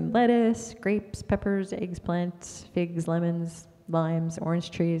tomatoes and lettuce, grapes, peppers, eggplants, figs, lemons, limes,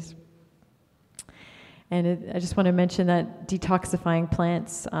 orange trees. And I just want to mention that detoxifying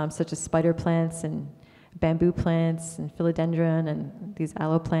plants, such as spider plants and bamboo plants and philodendron and these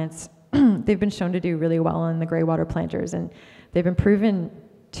aloe plants, they've been shown to do really well on the gray water planters, and they've been proven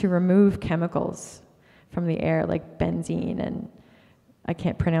to remove chemicals from the air like benzene and I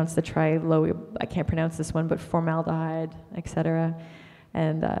can't pronounce I can't pronounce this one, but formaldehyde, etc.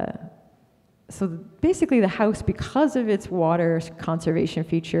 And so basically the house, because of its water conservation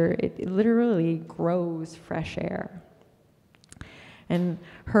feature, it literally grows fresh air. And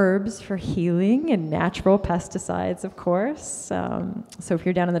herbs for healing and natural pesticides, of course. So if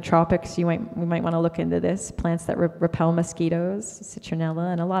you're down in the tropics, we might want to look into this. Plants that repel mosquitoes,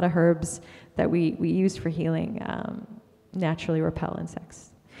 citronella, and a lot of herbs that we use for healing naturally repel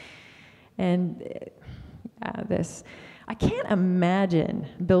insects. And I can't imagine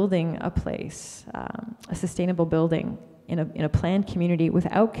building a place, a sustainable building in a planned community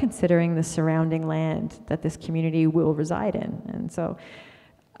without considering the surrounding land that this community will reside in. And so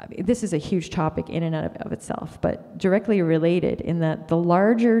this is a huge topic in and out of itself, but directly related in that the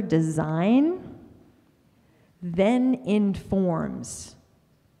larger design then informs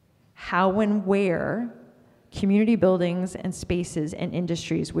how and where community buildings and spaces and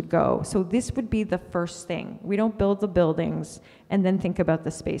industries would go. So this would be the first thing. We don't build the buildings and then think about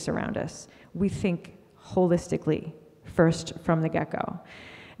the space around us. We think holistically first from the get-go.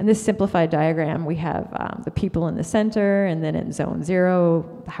 In this simplified diagram, we have the people in the center, and then in zone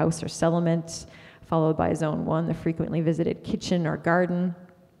 0, the house or settlement, followed by zone 1, the frequently visited kitchen or garden,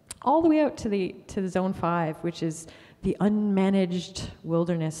 all the way out to the zone 5, which is the unmanaged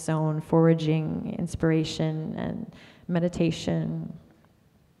wilderness zone, foraging, inspiration, and meditation.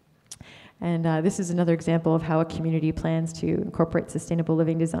 And this is another example of how a community plans to incorporate sustainable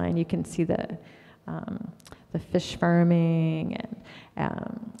living design. You can see the fish farming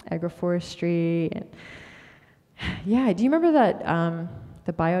and agroforestry. And yeah, do you remember that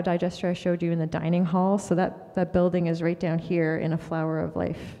the biodigester I showed you in the dining hall? So that building is right down here in a Flower of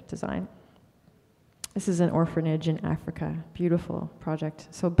Life design. This is an orphanage in Africa. Beautiful project.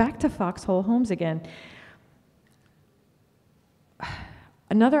 So back to Foxhole Homes again.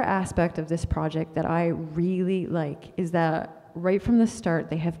 Another aspect of this project that I really like is that right from the start,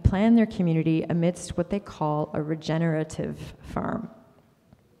 they have planned their community amidst what they call a regenerative farm.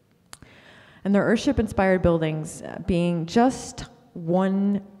 And their Earthship-inspired buildings being just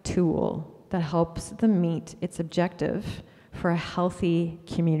one tool that helps them meet its objective for a healthy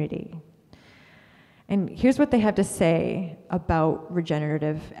community. And here's what they have to say about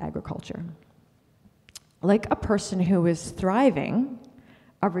regenerative agriculture. Like a person who is thriving,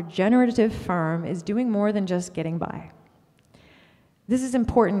 a regenerative farm is doing more than just getting by. This is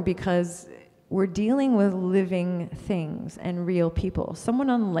important because we're dealing with living things and real people. Someone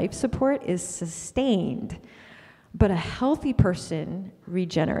on life support is sustained, but a healthy person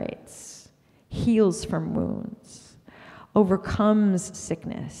regenerates, heals from wounds, overcomes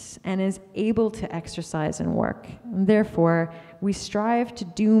sickness, and is able to exercise and work. And therefore, we strive to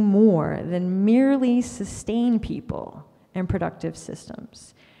do more than merely sustain people and productive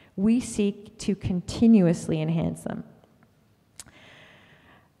systems. We seek to continuously enhance them.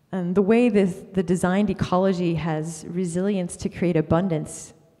 And the way the designed ecology has resilience to create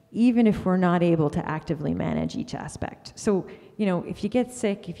abundance, even if we're not able to actively manage each aspect. So, you know, if you get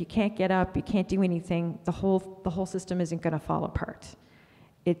sick, if you can't get up, you can't do anything, the whole system isn't going to fall apart.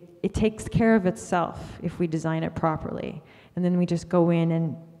 It takes care of itself if we design it properly, and then we just go in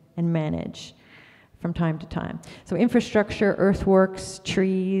and manage from time to time. So infrastructure, earthworks,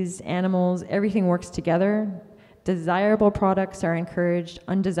 trees, animals, everything works together. Desirable products are encouraged,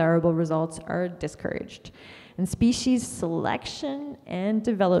 undesirable results are discouraged. And species selection and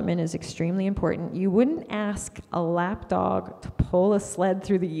development is extremely important. You wouldn't ask a lapdog to pull a sled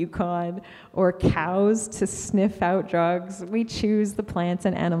through the Yukon or cows to sniff out drugs. We choose the plants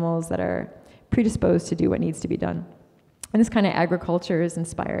and animals that are predisposed to do what needs to be done. And this kind of agriculture is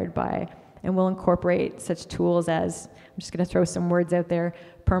inspired by, and will incorporate such tools as, I'm just going to throw some words out there,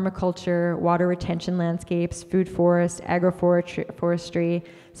 permaculture, water retention landscapes, food forest, agroforestry,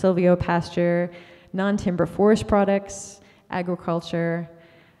 silvopasture, non-timber forest products, aquaculture,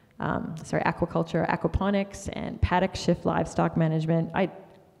 aquaponics, and paddock shift livestock management.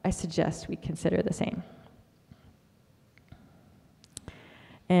 I suggest we consider the same.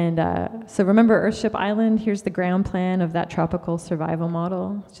 And so remember Earthship Island, here's the ground plan of that tropical survival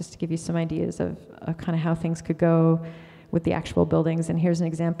model, just to give you some ideas of kind of how things could go with the actual buildings. And here's an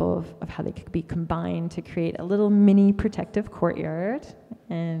example of how they could be combined to create a little mini protective courtyard.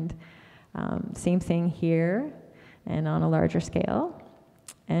 And same thing here and on a larger scale.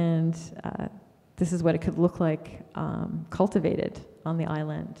 And this is what it could look like cultivated on the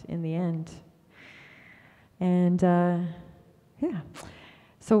island in the end. And yeah.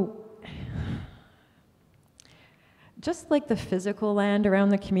 So, just like the physical land around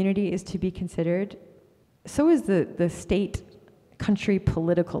the community is to be considered, so is the state, country,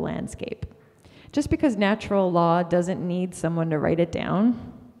 political landscape. Just because natural law doesn't need someone to write it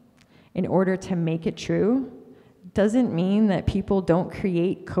down in order to make it true, doesn't mean that people don't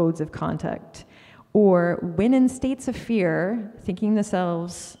create codes of conduct, or when in states of fear, thinking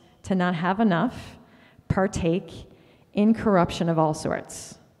themselves to not have enough, partake in corruption of all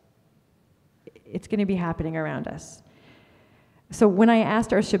sorts. It's going to be happening around us. So when I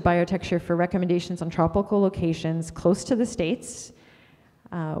asked Earthship Biotecture for recommendations on tropical locations close to the states,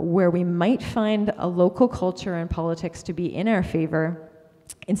 where we might find a local culture and politics to be in our favor,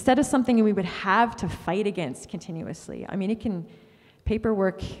 instead of something we would have to fight against continuously. I mean, it can,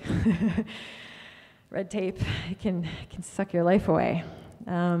 paperwork, red tape, it can suck your life away.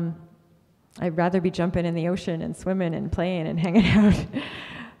 I'd rather be jumping in the ocean and swimming and playing and hanging out.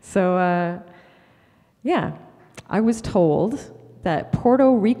 So, yeah, I was told that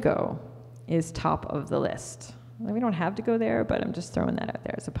Puerto Rico is top of the list. We don't have to go there, but I'm just throwing that out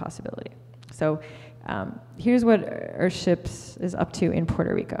there as a possibility. So here's what Earthships is up to in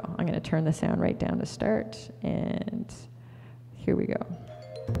Puerto Rico. I'm going to turn the sound right down to start, and here we go.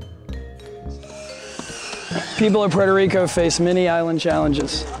 People of Puerto Rico face many island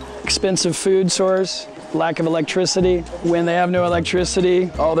challenges. Expensive food source, lack of electricity. When they have no electricity,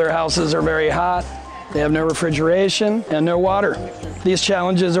 all their houses are very hot. They have no refrigeration and no water. These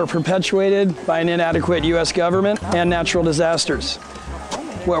challenges are perpetuated by an inadequate U.S. government and natural disasters.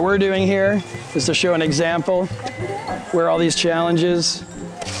 What we're doing here is to show an example where all these challenges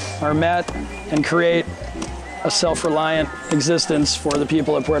are met and create a self-reliant existence for the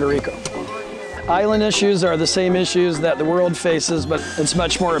people of Puerto Rico. Island issues are the same issues that the world faces, but it's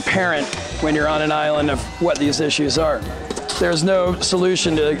much more apparent when you're on an island of what these issues are. There's no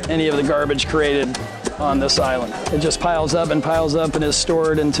solution to any of the garbage created on this island. It just piles up and is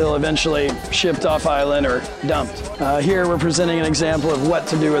stored until eventually shipped off island or dumped. Here we're presenting an example of what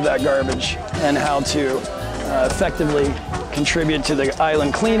to do with that garbage and how to effectively contribute to the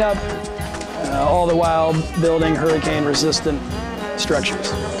island cleanup, all the while building hurricane-resistant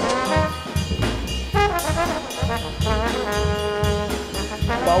structures.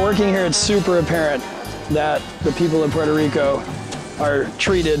 While working here, it's super apparent that the people of Puerto Rico are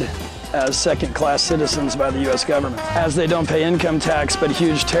treated as second-class citizens by the U.S. government. As they don't pay income tax but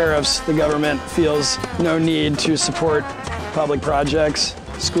huge tariffs, the government feels no need to support public projects,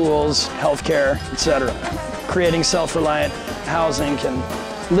 schools, healthcare, etc. Creating self-reliant housing can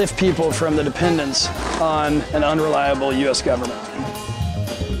lift people from the dependence on an unreliable U.S. government.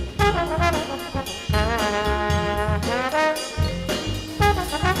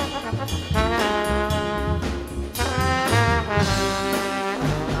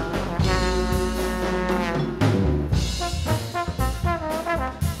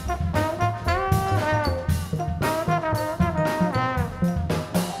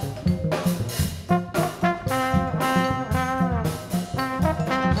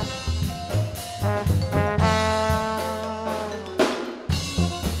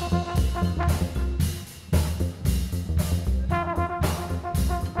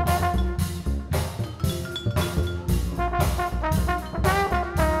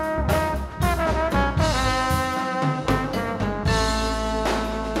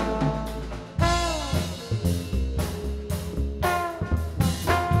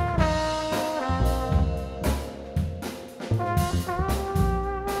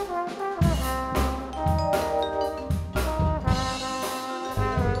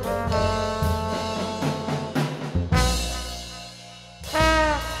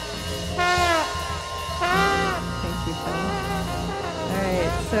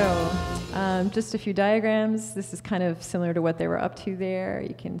 Just a few diagrams. This is kind of similar to what they were up to there.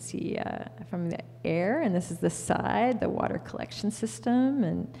 You can see from the air, and this is the side, the water collection system,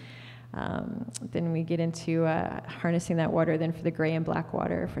 and then we get into harnessing that water then for the gray and black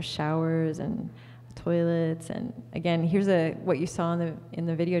water for showers and toilets. And again, here's what you saw in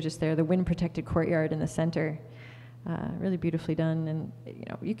the video just there, the wind-protected courtyard in the center. Really beautifully done. And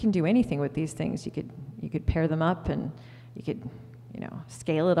you can do anything with these things. You could pair them up, and you could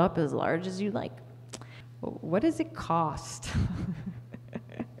scale it up as large as you like. What does it cost?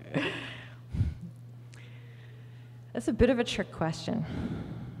 That's a bit of a trick question.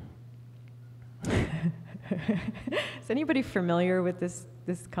 Is anybody familiar with this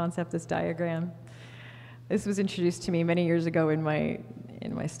concept, this diagram? This was introduced to me many years ago in my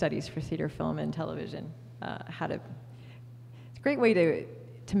studies for theater, film, and television. It's a great way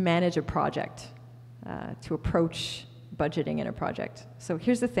to manage a project, to approach budgeting in a project. So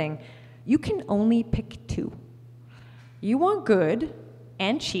here's the thing. You can only pick two. You want good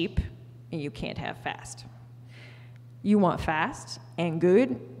and cheap, and you can't have fast. You want fast and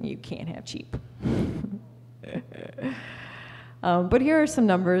good, you can't have cheap. But here are some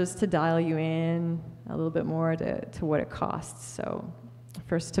numbers to dial you in a little bit more to what it costs. So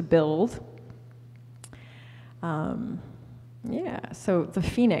first, to build. So the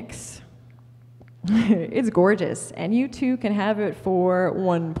Phoenix. It's gorgeous, and you too can have it for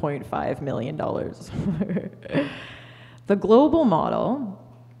 $1.5 million. The global model,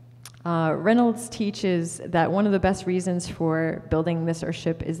 Reynolds teaches that one of the best reasons for building this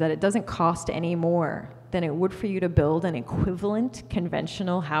Earthship is that it doesn't cost any more than it would for you to build an equivalent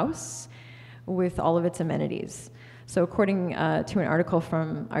conventional house with all of its amenities. So according to an article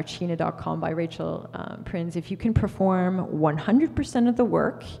from archina.com by Rachel Prinz, if you can perform 100% of the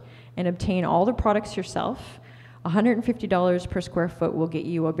work and obtain all the products yourself, $150 per square foot will get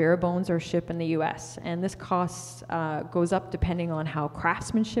you a bare bones Earthship in the US. And this cost goes up depending on how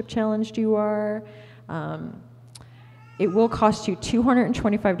craftsmanship challenged you are. It will cost you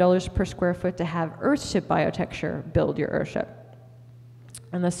 $225 per square foot to have Earthship Biotecture build your Earthship.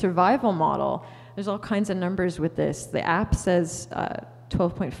 And the survival model, there's all kinds of numbers with this. The app says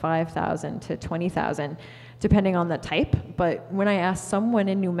 12.5 thousand to 20,000, depending on the type. But when I asked someone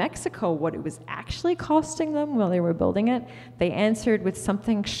in New Mexico what it was actually costing them while they were building it, they answered with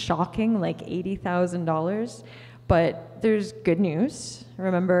something shocking like $80,000. But there's good news.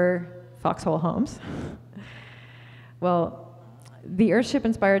 Remember Foxhole Homes? Well, the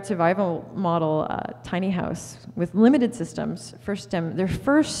Earthship-inspired survival model, tiny house with limited systems, their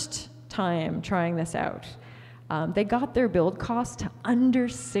first time trying this out, they got their build cost to under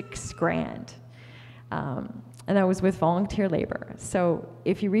 $6,000. And that was with volunteer labor. So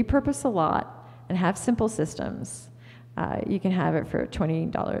if you repurpose a lot and have simple systems, you can have it for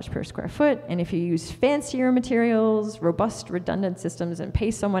 $20 per square foot. And if you use fancier materials, robust, redundant systems, and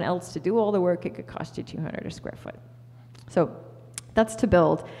pay someone else to do all the work, it could cost you $200 a square foot. So that's to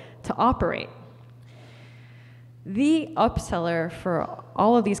build. To operate, the upseller for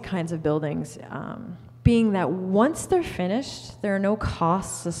all of these kinds of buildings, being that once they're finished, there are no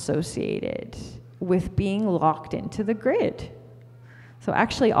costs associated with being locked into the grid. So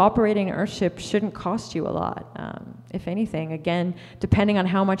actually operating an Earthship shouldn't cost you a lot. If anything, again, depending on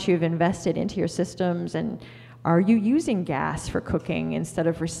how much you've invested into your systems, and are you using gas for cooking instead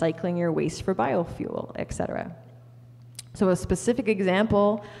of recycling your waste for biofuel, etc. So a specific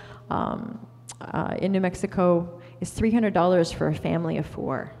example in New Mexico is $300 for a family of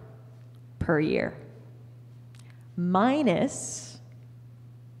 4 per year, minus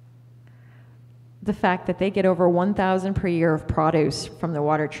the fact that they get over $1,000 per year of produce from the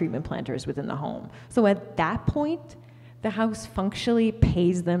water treatment planters within the home. So at that point, the house functionally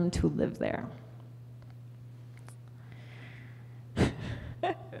pays them to live there.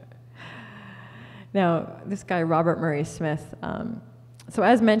 Now, this guy, Robert Murray Smith, so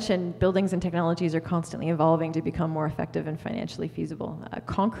as mentioned, buildings and technologies are constantly evolving to become more effective and financially feasible.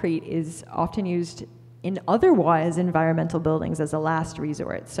 Concrete is often used in otherwise environmental buildings as a last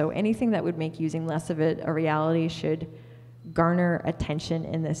resort. So anything that would make using less of it a reality should garner attention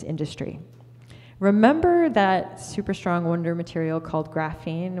in this industry. Remember that super strong wonder material called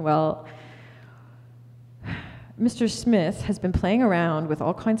graphene? Well, Mr. Smith has been playing around with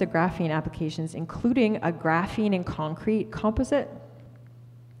all kinds of graphene applications, including a graphene and concrete composite.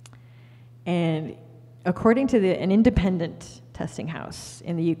 And according to an independent testing house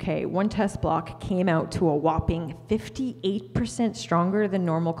in the UK, one test block came out to a whopping 58% stronger than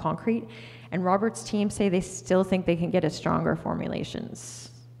normal concrete, and Robert's team say they still think they can get a stronger formulations.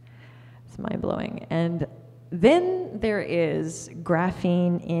 It's mind-blowing. And Then there is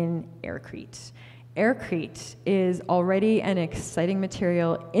graphene in aircrete. Aircrete is already an exciting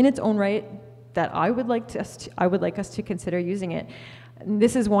material in its own right that I would like us to consider using it.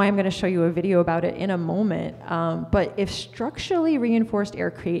 This is why I'm going to show you a video about it in a moment. But if structurally reinforced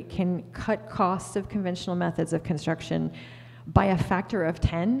aircrete can cut costs of conventional methods of construction by a factor of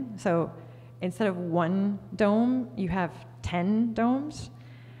 10, so instead of 1 dome, you have 10 domes,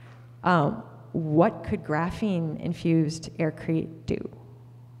 what could graphene-infused aircrete do?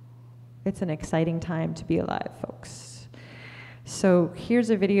 It's an exciting time to be alive, folks. So here's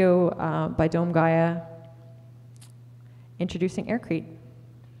a video by Dome Gaia introducing aircrete.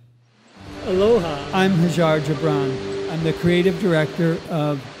 Aloha, I'm Hajar Jabran. I'm the creative director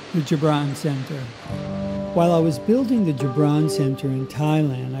of the Jabran Center. While I was building the Jabran Center in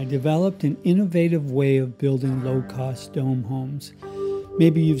Thailand, I developed an innovative way of building low-cost dome homes.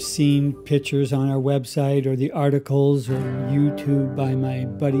 Maybe you've seen pictures on our website or the articles or YouTube by my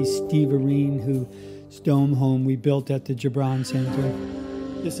buddy Steve Areen, whose dome home we built at the Jabran Center.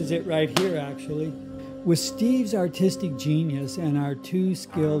 This is it right here, actually. With Steve's artistic genius and our 2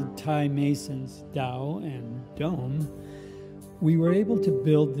 skilled Thai masons, Dao and Dome, we were able to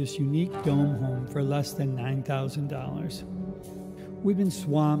build this unique dome home for less than $9,000. We've been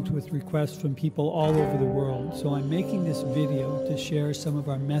swamped with requests from people all over the world, so I'm making this video to share some of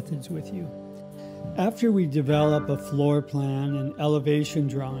our methods with you. After we develop a floor plan and elevation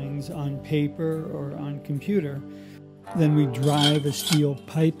drawings on paper or on computer, then we drive a steel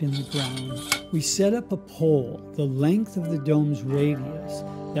pipe in the ground. We set up a pole the length of the dome's radius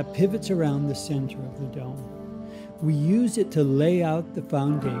that pivots around the center of the dome. We use it to lay out the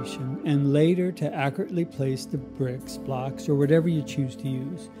foundation and later to accurately place the bricks, blocks, or whatever you choose to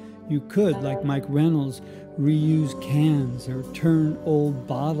use. You could, like Mike Reynolds, reuse cans or turn old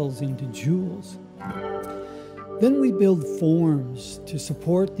bottles into jewels. Then we build forms to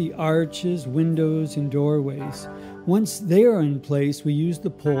support the arches, windows, and doorways. Once they are in place, we use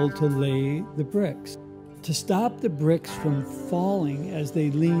the pole to lay the bricks. To stop the bricks from falling as they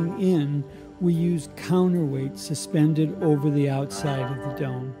lean in, we use counterweights suspended over the outside of the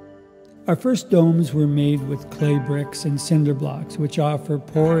dome. Our first domes were made with clay bricks and cinder blocks, which offer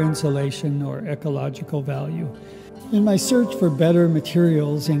poor insulation or ecological value. In my search for better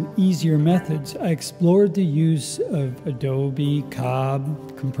materials and easier methods, I explored the use of adobe,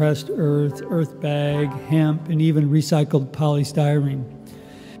 cob, compressed earth, earth bag, hemp, and even recycled polystyrene.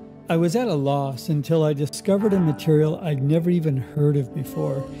 I was at a loss until I discovered a material I'd never even heard of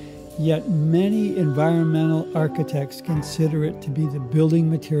before. Yet many environmental architects consider it to be the building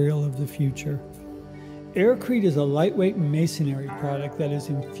material of the future. Aircrete is a lightweight masonry product that is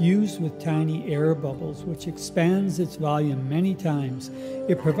infused with tiny air bubbles, which expands its volume many times.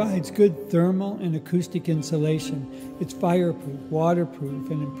 It provides good thermal and acoustic insulation. It's fireproof, waterproof,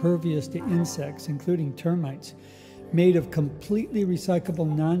 and impervious to insects, including termites. Made of completely recyclable,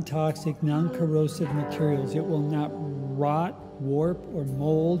 non-toxic, non-corrosive materials, it will not rot, warp, or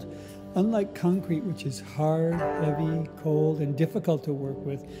mold. Unlike concrete, which is hard, heavy, cold, and difficult to work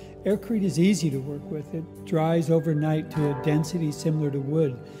with, aircrete is easy to work with. It dries overnight to a density similar to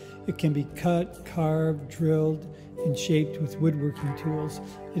wood. It can be cut, carved, drilled, and shaped with woodworking tools.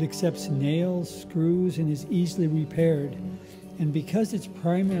 It accepts nails, screws, and is easily repaired. And because its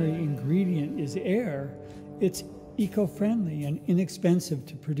primary ingredient is air, it's eco-friendly and inexpensive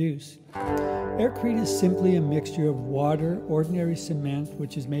to produce. Aircrete is simply a mixture of water, ordinary cement,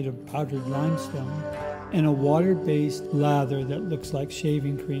 which is made of powdered limestone, and a water-based lather that looks like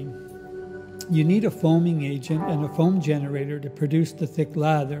shaving cream. You need a foaming agent and a foam generator to produce the thick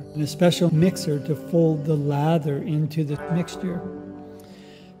lather, and a special mixer to fold the lather into the mixture.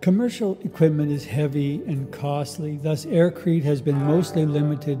 Commercial equipment is heavy and costly, thus aircrete has been mostly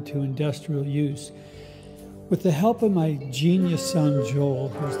limited to industrial use. With the help of my genius son Joel,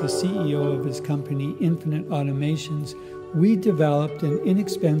 who's the CEO of his company Infinite Automations, we developed an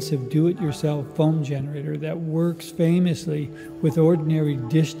inexpensive do-it-yourself foam generator that works famously with ordinary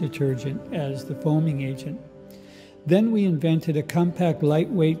dish detergent as the foaming agent. Then we invented a compact,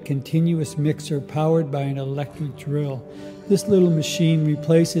 lightweight, continuous mixer powered by an electric drill. This little machine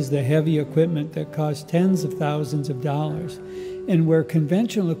replaces the heavy equipment that costs tens of thousands of dollars. And where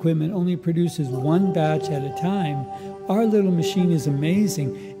conventional equipment only produces one batch at a time, our little machine is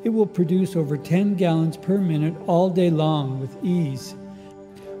amazing. It will produce over 10 gallons per minute all day long with ease.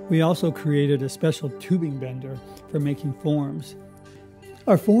 We also created a special tubing bender for making forms.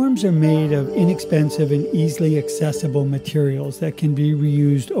 Our forms are made of inexpensive and easily accessible materials that can be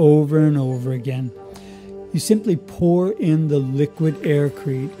reused over and over again. You simply pour in the liquid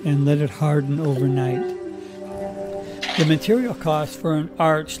aircrete and let it harden overnight. The material cost for an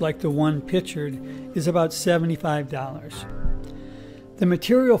arch like the one pictured is about $75. The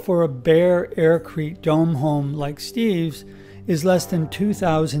material for a bare aircrete dome home like Steve's is less than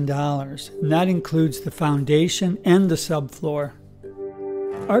 $2,000, and that includes the foundation and the subfloor.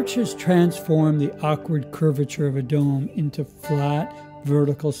 Arches transform the awkward curvature of a dome into flat,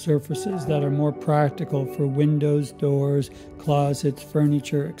 vertical surfaces that are more practical for windows, doors, closets,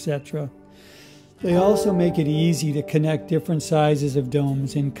 furniture, etc. They also make it easy to connect different sizes of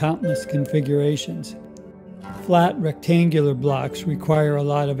domes in countless configurations. Flat rectangular blocks require a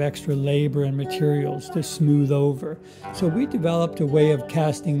lot of extra labor and materials to smooth over, so we developed a way of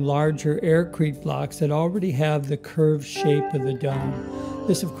casting larger aircrete blocks that already have the curved shape of the dome.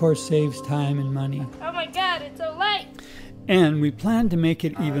 This, of course, saves time and money. Oh my God, it's so light! And we plan to make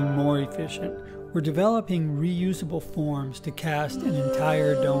it even more efficient. We're developing reusable forms to cast an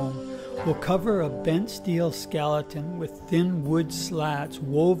entire dome. We'll cover a bent steel skeleton with thin wood slats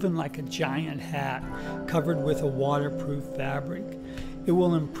woven like a giant hat, covered with a waterproof fabric. It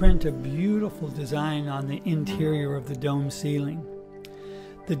will imprint a beautiful design on the interior of the dome ceiling.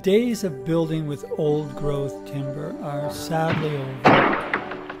 The days of building with old-growth timber are sadly over.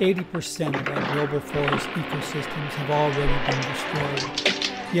 80% of our global forest ecosystems have already been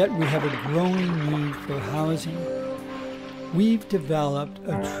destroyed, yet we have a growing need for housing. We've developed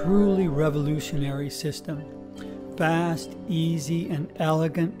a truly revolutionary system. Fast, easy, and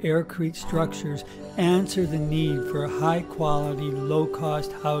elegant aircrete structures answer the need for high-quality,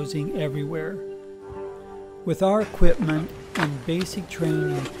 low-cost housing everywhere. With our equipment and basic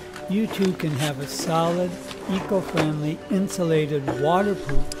training, you too can have a solid, eco-friendly, insulated,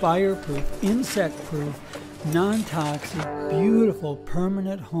 waterproof, fireproof, insect-proof, non-toxic, beautiful,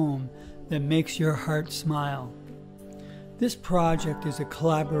 permanent home that makes your heart smile. This project is a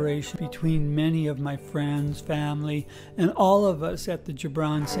collaboration between many of my friends, family, and all of us at the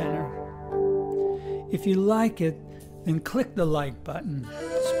Gibran Center. If you like it, then click the like button,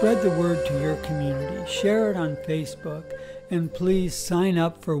 spread the word to your community, share it on Facebook, and please sign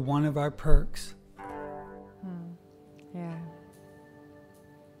up for one of our perks. Yeah.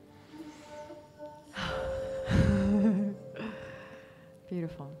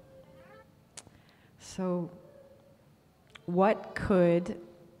 Beautiful. So, what could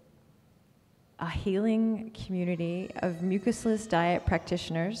a healing community of mucusless diet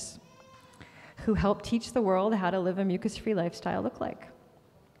practitioners who help teach the world how to live a mucus-free lifestyle look like?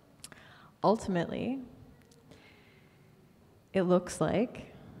 Ultimately, it looks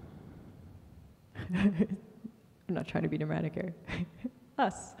like, I'm not trying to be dramatic here,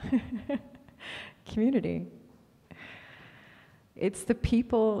 us, community. It's the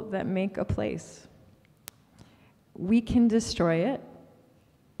people that make a place. We can destroy it,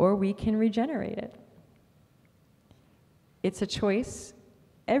 or we can regenerate it. It's a choice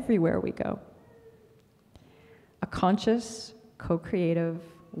everywhere we go. A conscious, co-creative,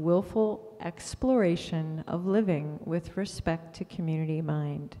 willful exploration of living with respect to community,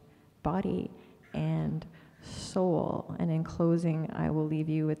 mind, body, and soul. And in closing, I will leave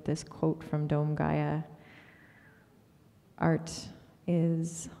you with this quote from Dome Gaia. Art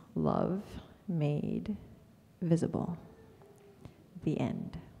is love made visible. The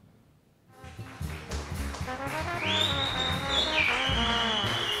end.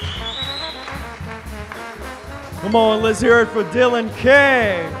 Come on, let's hear it for Dylan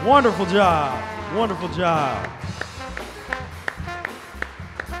Cag. Wonderful job. Wonderful job.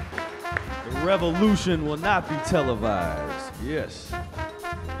 The revolution will not be televised. Yes.